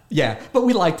not. Yeah, but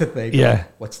we like to think. Yeah.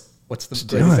 What's the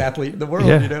greatest athlete in the world?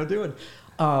 Doing.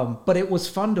 But it was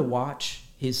fun to watch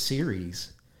his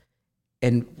series.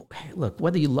 And look,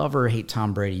 whether you love or hate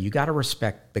Tom Brady, you got to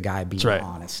respect the guy being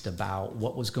honest about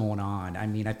what was going on. I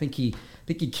mean, I think he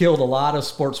killed a lot of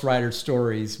sports writers'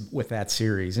 stories with that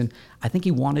series, and I think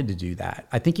he wanted to do that.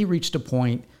 I think he reached a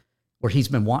point where he's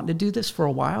been wanting to do this for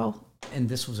a while, and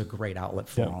this was a great outlet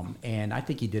for him. And I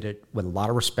think he did it with a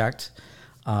lot of respect.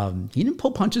 He didn't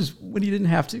pull punches when he didn't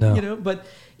have to, But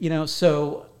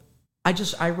so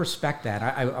I respect that.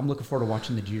 I'm looking forward to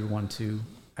watching the Jeter one too.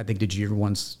 I think the Jeter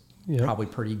one's probably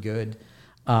pretty good.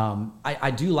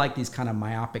 I do like these kind of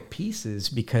myopic pieces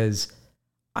because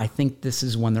I think this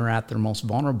is when they're at their most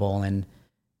vulnerable and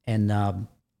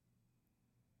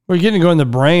we're getting to go in the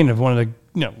brain of one of the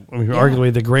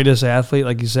arguably the greatest athlete,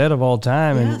 like you said, of all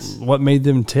time, and what made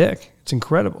them tick. It's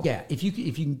incredible. Yeah, if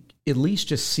you at least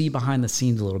just see behind the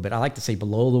scenes a little bit. I like to say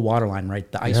below the waterline,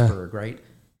 right? The iceberg, right?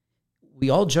 We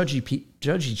all judge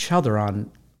each other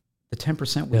on the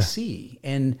 10% we see,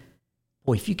 and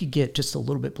boy, if you could get just a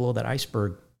little bit below that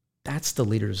iceberg, that's the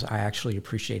leaders I actually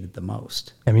appreciated the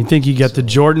most. I mean, you got the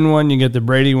Jordan one, you get the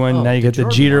Brady one, now you get the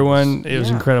Jeter one. It was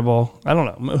incredible. I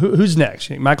don't know. Who's next?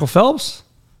 Michael Phelps?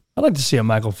 I'd like to see a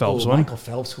Michael Phelps one. Michael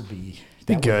Phelps would be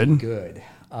good.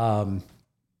 I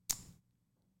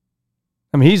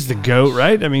mean, he's the GOAT,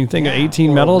 right? I mean, think of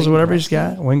 18 medals or whatever he's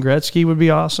got. Wayne Gretzky would be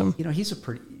awesome. He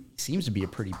seems to be a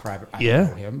pretty private. I don't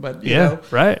know him, but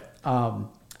right.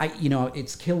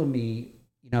 It's killing me,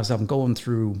 as I'm going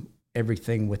through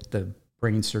everything with the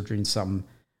brain surgery and something.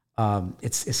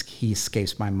 He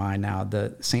escapes my mind now.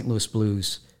 The St. Louis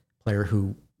Blues player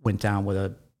who went down with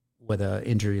a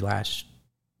injury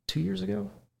 3 years ago.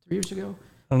 I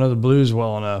don't know the Blues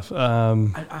well enough.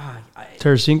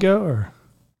 Tarasenko or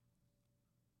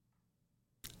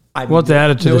mean, We'll have to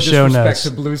add it to no the show disrespect notes.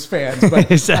 to Blues fans, but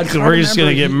Exactly. We're just going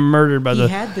to get murdered by he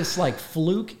had this like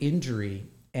fluke injury,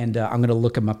 and I'm going to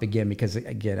look him up again because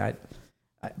again,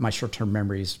 my short-term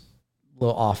memory is a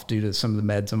little off due to some of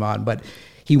the meds I'm on, but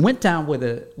he went down with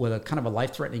a kind of a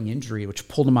life-threatening injury, which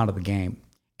pulled him out of the game.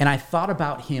 And I thought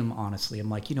about him, honestly. I'm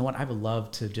like, you know what? I would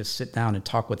love to just sit down and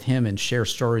talk with him and share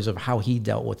stories of how he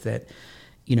dealt with it,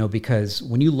 because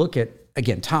when you look at,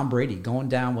 again, Tom Brady going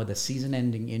down with a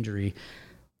season-ending injury,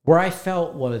 where I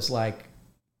felt was like,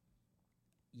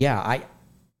 yeah,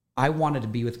 I wanted to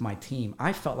be with my team.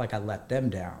 I felt like I let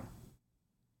them down.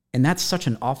 And that's such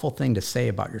an awful thing to say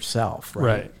about yourself,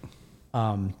 right?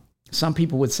 Some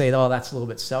people would say, oh, that's a little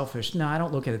bit selfish. No, I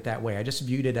don't look at it that way. I just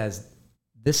viewed it as,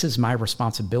 this is my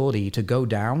responsibility to go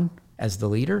down as the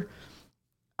leader.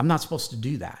 I'm not supposed to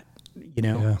do that,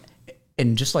 Yeah.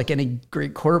 And just like any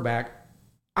great quarterback,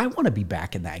 I want to be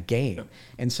back in that game.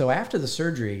 And so after the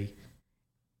surgery,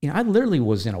 I literally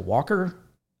was in a walker,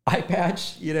 eye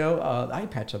patch, the eye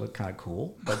patch looked kind of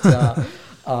cool. But,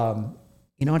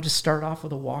 I just started off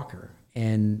with a walker.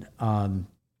 And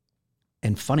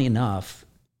funny enough,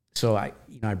 so I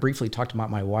briefly talked about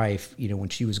my wife, when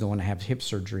she was going to have hip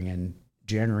surgery in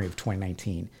January of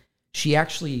 2019. She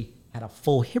actually had a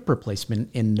full hip replacement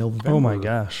in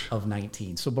November of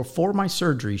 19. So before my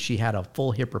surgery, she had a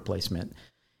full hip replacement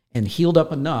and healed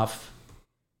up enough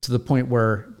to the point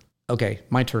where, okay,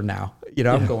 my turn now.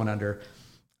 I'm going under.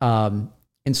 And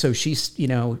so she's,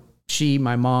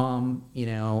 my mom,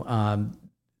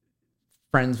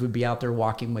 friends would be out there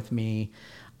walking with me.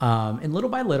 And little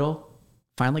by little,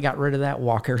 finally got rid of that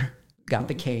walker, got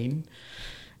the cane.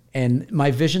 And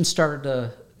my vision started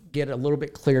to get a little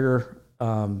bit clearer.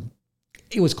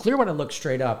 It was clear when I looked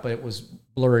straight up, but it was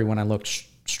blurry when I looked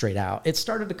straight out. It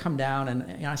started to come down,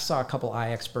 and I saw a couple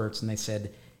eye experts, and they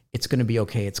said, it's going to be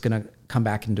okay. It's going to come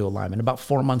back into alignment. About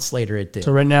 4 months later, it did.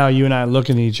 So right now, you and I are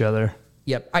looking at each other.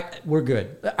 Yep, we're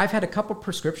good. I've had a couple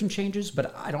prescription changes,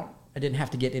 but I didn't have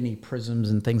to get any prisms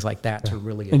and things like that to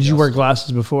really adjust. And did you wear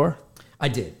glasses before? I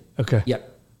did. Okay.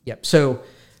 Yep. So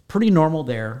pretty normal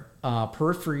there.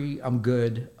 Periphery, I'm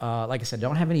good. Like I said,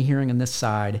 don't have any hearing on this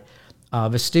side.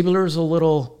 Vestibular is a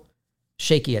little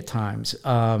shaky at times,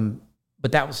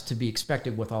 but that was to be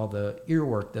expected with all the ear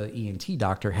work the ENT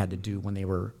doctor had to do when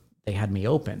they had me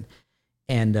open,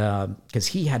 and because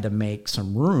he had to make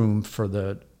some room for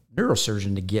the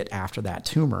neurosurgeon to get after that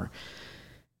tumor.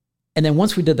 And then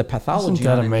once we did the pathology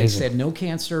on it, they said no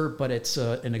cancer, but it's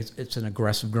an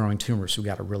aggressive growing tumor, so we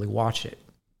got to really watch it.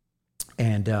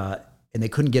 And they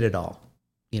couldn't get it all.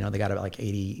 They got about like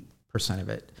 80% of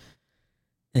it.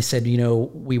 They said,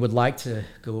 we would like to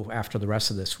go after the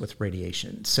rest of this with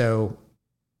radiation. So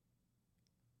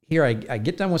here I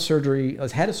get done with surgery. I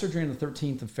had a surgery on the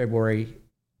 13th of February,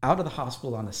 out of the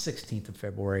hospital on the 16th of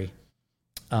February.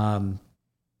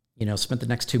 Spent the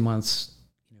next 2 months,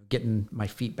 getting my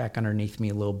feet back underneath me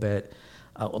a little bit.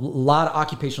 A lot of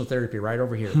occupational therapy right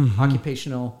over here. Mm-hmm.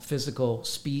 Occupational, physical,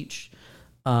 speech.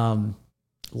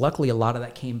 Luckily, a lot of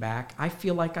that came back. I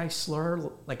feel like I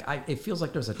slur. It feels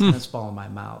like there's a tennis ball in my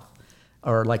mouth,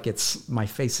 or like my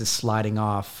face is sliding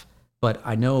off. But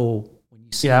I know when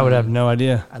you see me, I would have no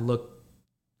idea. I look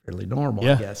fairly normal,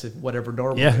 I guess, if whatever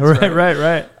normal is.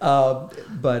 Right.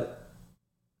 But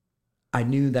I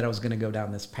knew that I was going to go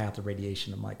down this path of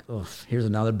radiation. I'm like, oh, here's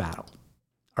another battle.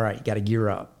 All right, you got to gear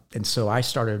up. And so I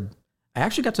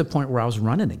actually got to the point where I was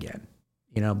running again,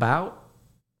 about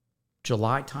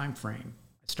July timeframe.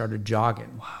 I started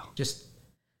jogging. Wow.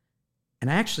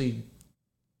 And I actually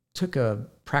took a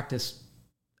practice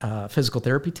physical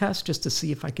therapy test just to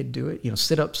see if I could do it,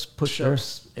 sit-ups,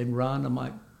 push-ups, and run. I'm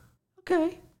like,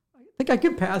 okay, I think I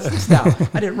can pass this now.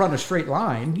 I didn't run a straight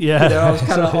line. I was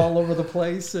kind of all over the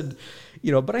place, and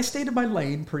but I stayed in my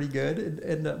lane pretty good.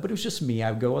 And but it was just me.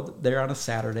 I would go there on a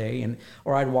Saturday,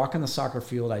 or I'd walk on the soccer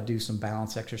field. I'd do some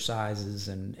balance exercises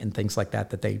and things like that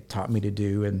they taught me to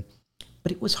do.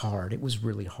 But it was hard. It was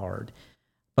really hard.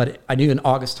 But I knew in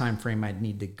August timeframe I'd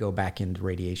need to go back into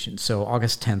radiation. So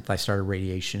August 10th I started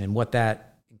radiation, and what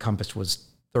that encompassed was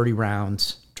 30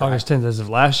 rounds. August 10th as of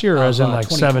last year, or as in like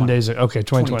 7 days ago? Okay,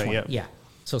 2020, yeah.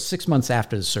 So 6 months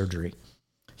after the surgery.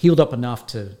 Healed up enough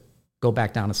to go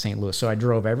back down to St. Louis. So I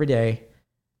drove every day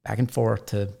back and forth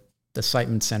to the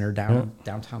Heathman Center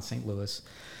downtown St. Louis.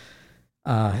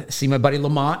 See my buddy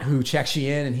Lamont, who checks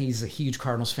you in, and he's a huge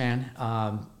Cardinals fan.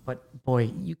 But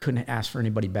boy, you couldn't ask for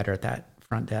anybody better at that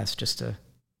front desk just to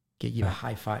get you a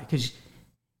high five. Because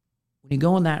when you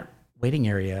go in that waiting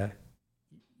area,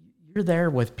 you're there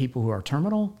with people who are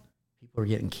terminal, people who are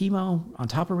getting chemo on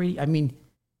top of radiation. I mean,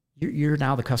 you're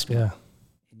now the customer. Yeah.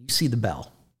 And you see the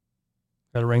bell.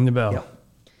 Got to ring the bell. Yep.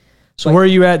 So where are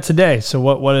you at today? So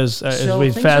what is, as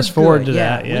we fast forward to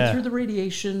that? Yeah. Went through the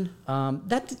radiation.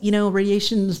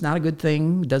 Radiation is not a good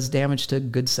thing. It does damage to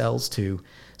good cells too.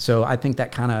 So I think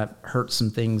that kind of hurts some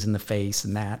things in the face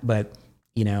and that. But,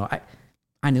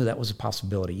 I knew that was a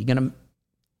possibility. You got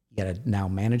to now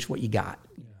manage what you got.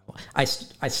 I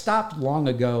stopped long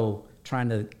ago trying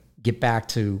to get back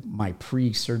to my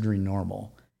pre-surgery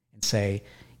normal and say,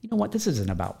 you know what, this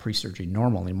isn't about pre-surgery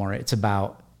normal anymore. It's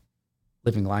about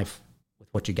living life with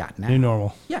what you got now. New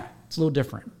normal. Yeah, it's a little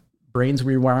different. Brain's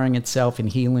rewiring itself and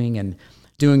healing and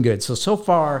doing good. So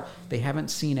far, they haven't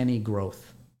seen any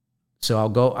growth. So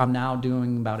I'm now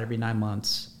doing about every 9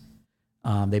 months.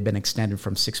 They've been extended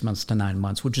from 6 months to 9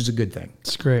 months, which is a good thing.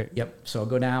 It's great. Yep. So I'll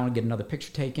go down and get another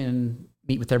picture taken,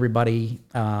 meet with everybody.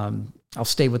 I'll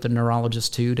stay with the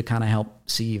neurologist too to kind of help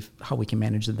see how we can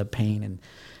manage the pain.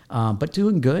 But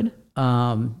doing good.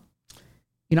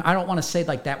 I don't want to say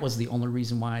like that was the only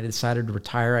reason why I decided to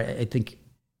retire. I think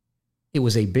it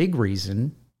was a big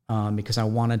reason because I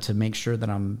wanted to make sure that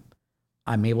I'm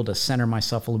able to center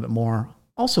myself a little bit more.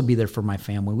 Also be there for my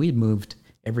family. We had moved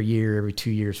every year, every 2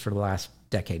 years for the last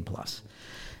decade plus.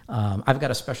 I've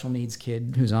got a special needs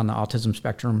kid who's on the autism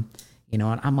spectrum, and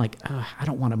I'm like, I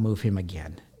don't want to move him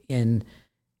again. And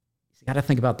you got to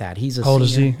think about that. He's a How old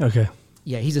senior. is he? Okay.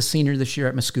 Yeah, he's a senior this year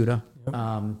at Mascuda.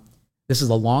 Yep. This is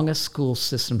the longest school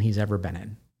system he's ever been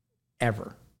in,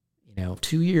 ever.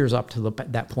 2 years up to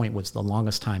that point was the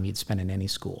longest time he'd spent in any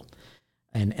school.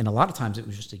 And a lot of times it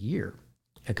was just a year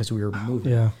because we were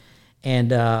moving. Yeah.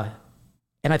 And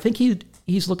I think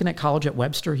he's looking at college at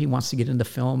Webster. He wants to get into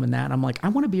film and that. I'm like, I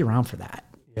want to be around for that.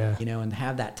 Yeah. And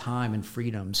have that time and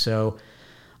freedom. So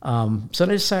I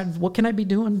decided, what can I be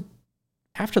doing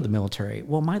after the military?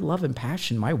 Well, my love and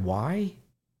passion, my why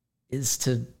is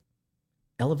to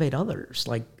elevate others.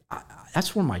 Like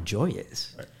that's where my joy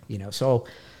is, right. So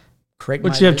create.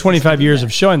 But you have 25 years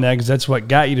of showing that because that's what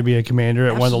got you to be a commander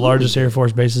at one of the largest Air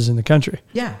Force bases in the country.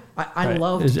 Yeah. I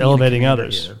love is elevating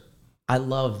others. Here. I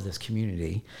love this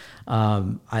community.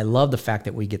 I love the fact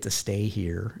that we get to stay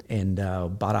here and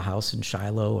bought a house in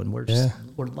Shiloh, and we're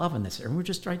loving this. And we're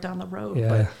just right down the road. Yeah.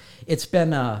 But it's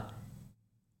been. I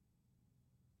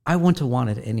wouldn't have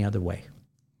wanted it any other way.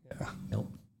 Yeah.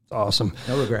 Nope. It's awesome.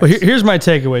 No regrets. Well, here's my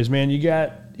takeaways, man. You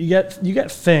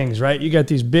got things, right? You got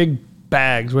these big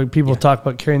bags. When people talk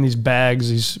about carrying these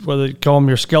bags, whether you call them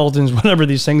your skeletons, whatever,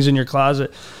 these things in your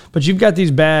closet. But you've got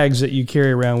these bags that you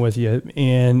carry around with you.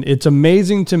 And it's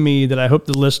amazing to me that I hope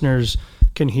the listeners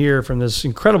can hear from this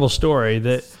incredible story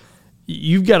that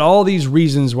you've got all these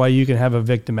reasons why you can have a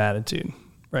victim attitude,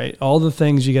 right? All the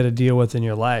things you got to deal with in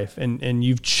your life. And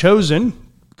you've chosen,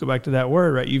 go back to that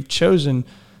word, right? You've chosen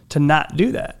to not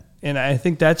do that. And I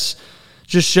think that's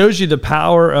just shows you the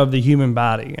power of the human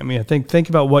body. I mean, I think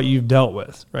about what you've dealt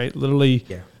with, right? Literally,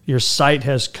 your sight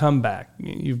has come back.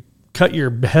 You've cut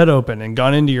your head open and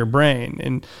gone into your brain.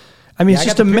 And I mean, it's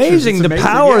just amazing the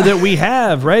power that we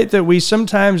have, right? That we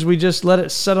sometimes just let it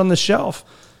sit on the shelf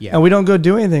and we don't go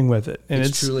do anything with it. And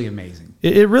it's truly amazing.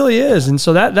 It really is. And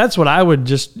so that's what I would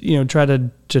just, try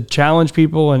to challenge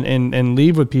people and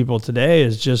leave with people today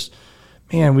is just,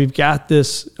 man, we've got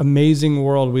this amazing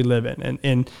world we live in.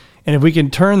 And if we can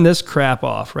turn this crap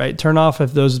off, right? Turn off,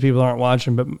 if those people aren't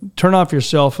watching, but turn off your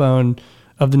cell phone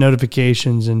of the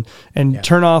notifications and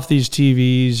turn off these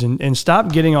TVs and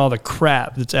stop getting all the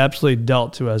crap that's absolutely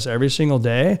dealt to us every single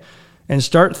day and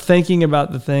start thinking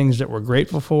about the things that we're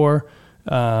grateful for,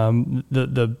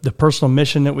 the personal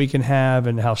mission that we can have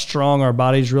and how strong our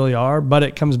bodies really are. But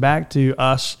it comes back to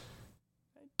us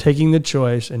taking the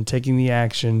choice and taking the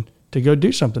action to go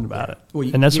do something about it. Well,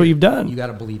 and that's what you've done. You got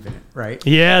to believe in it, right?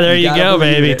 Yeah, there you go,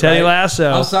 baby. Teddy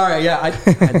Lasso. I'm sorry. Yeah,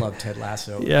 I love Ted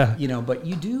Lasso. Yeah. But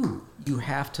you do. You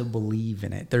have to believe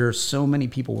in it. There are so many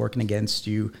people working against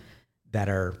you that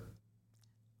are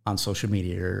on social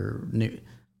media or new.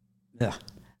 I'm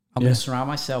going to surround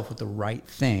myself with the right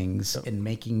things and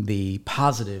making the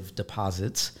positive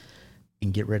deposits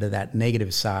and get rid of that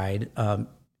negative side.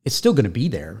 It's still going to be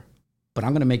there, but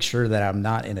I'm going to make sure that I'm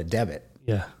not in a debit.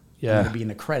 Yeah. Yeah. I'm going to be in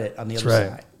a credit on the other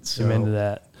side. So I'm into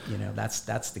that.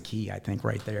 That's the key, I think,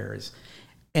 right there is.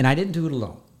 And I didn't do it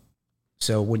alone.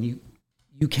 So when you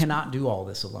cannot do all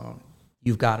this alone.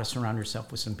 You've got to surround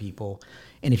yourself with some people.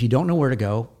 And if you don't know where to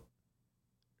go,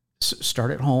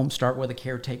 start at home, start with a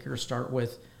caretaker, start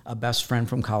with a best friend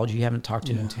from college you haven't talked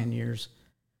to in 10 years.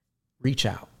 Reach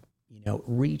out,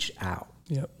 reach out.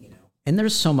 Yep. And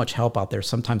there's so much help out there.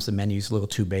 Sometimes the menu's a little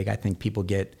too big. I think people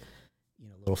get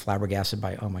a little flabbergasted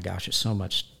by, oh my gosh, there's so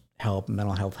much help,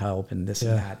 mental health help and this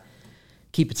and that.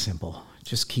 Keep it simple.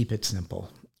 Just keep it simple.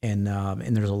 And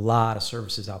there's a lot of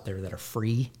services out there that are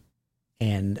free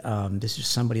And this is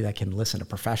somebody that can listen, a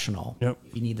professional. Yep.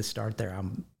 If you need to start there,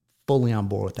 I'm fully on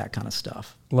board with that kind of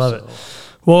stuff. Love it.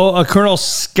 Well, Colonel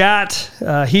Scot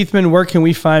Heathman, where can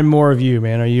we find more of you,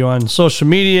 man? Are you on social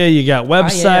media? You got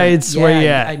websites? Yeah, where you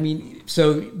at? I mean,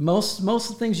 so most of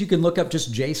the things you can look up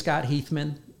just J. Scot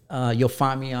Heathman. You'll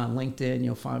find me on LinkedIn.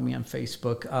 You'll find me on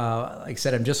Facebook. Like I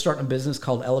said, I'm just starting a business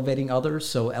called Elevating Others.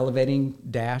 So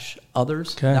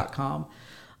elevating-others.com.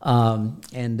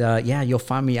 You'll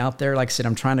find me out there. Like I said,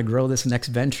 I'm trying to grow this next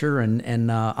venture,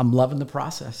 and I'm loving the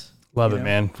process. Love it,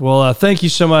 man. Well, thank you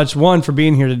so much, one, for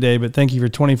being here today, but thank you for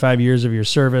 25 years of your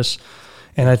service.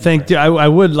 And I think I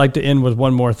would like to end with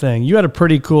one more thing. You had a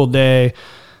pretty cool day.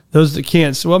 Those that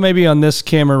can't, well, maybe on this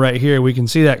camera right here, we can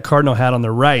see that Cardinal hat on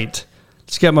the right.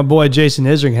 It's got my boy Jason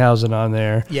Isringhausen on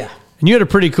there. Yeah. And you had a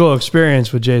pretty cool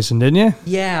experience with Jason, didn't you?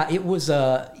 Yeah, it was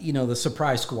the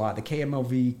surprise squad, the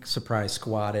KMOV surprise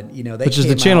squad, and they which is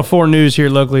the Channel 4 News here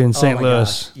locally in St.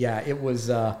 Louis. Gosh. Yeah, it was.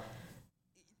 I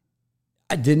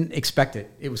didn't expect it.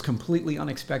 It was completely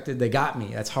unexpected. They got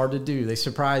me. That's hard to do. They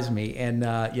surprised me,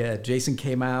 and Jason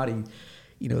came out.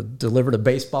 He, delivered a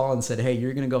baseball and said, "Hey,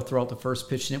 you're going to go throw out the first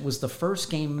pitch." And it was the first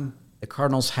game the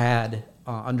Cardinals had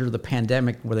under the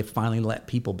pandemic where they finally let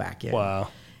people back in. Wow.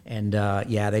 And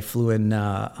they flew in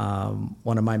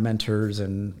one of my mentors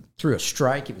and threw a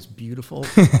strike. It was beautiful.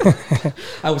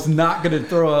 I was not going to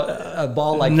throw a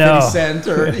ball like 50 Cent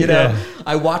or,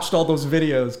 I watched all those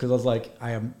videos because I was like,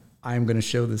 I am going to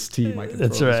show this team I can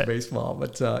throw this baseball.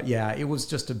 But it was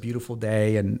just a beautiful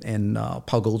day. And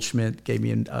Paul Goldschmidt gave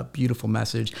me a beautiful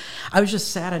message. I was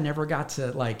just sad I never got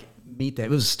to meet them.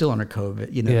 It was still under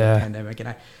COVID, the pandemic.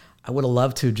 And I would have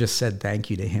loved to have just said thank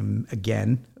you to him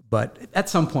again. But at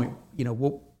some point,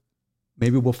 we'll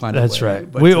find a way. That's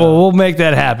right. But, we'll make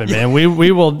that happen, man.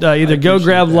 We will either go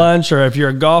grab lunch, or if you're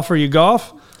a golfer, you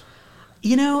golf.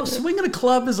 Swinging a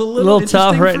club is a little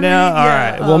tough right now. All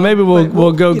right. Well, maybe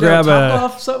we'll go grab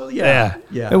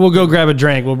we'll go grab a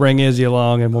drink. We'll bring Izzy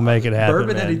along and we'll make it happen.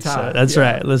 Bourbon man. anytime. So that's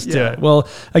right. Let's do it. Well,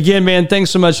 again, man,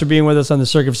 thanks so much for being with us on the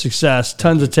Circuit of Success.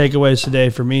 Tons of takeaways today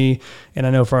for me, and I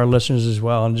know for our listeners as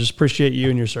well. And just appreciate you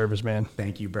and your service, man.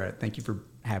 Thank you, Brett. Thank you for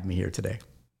having me here today.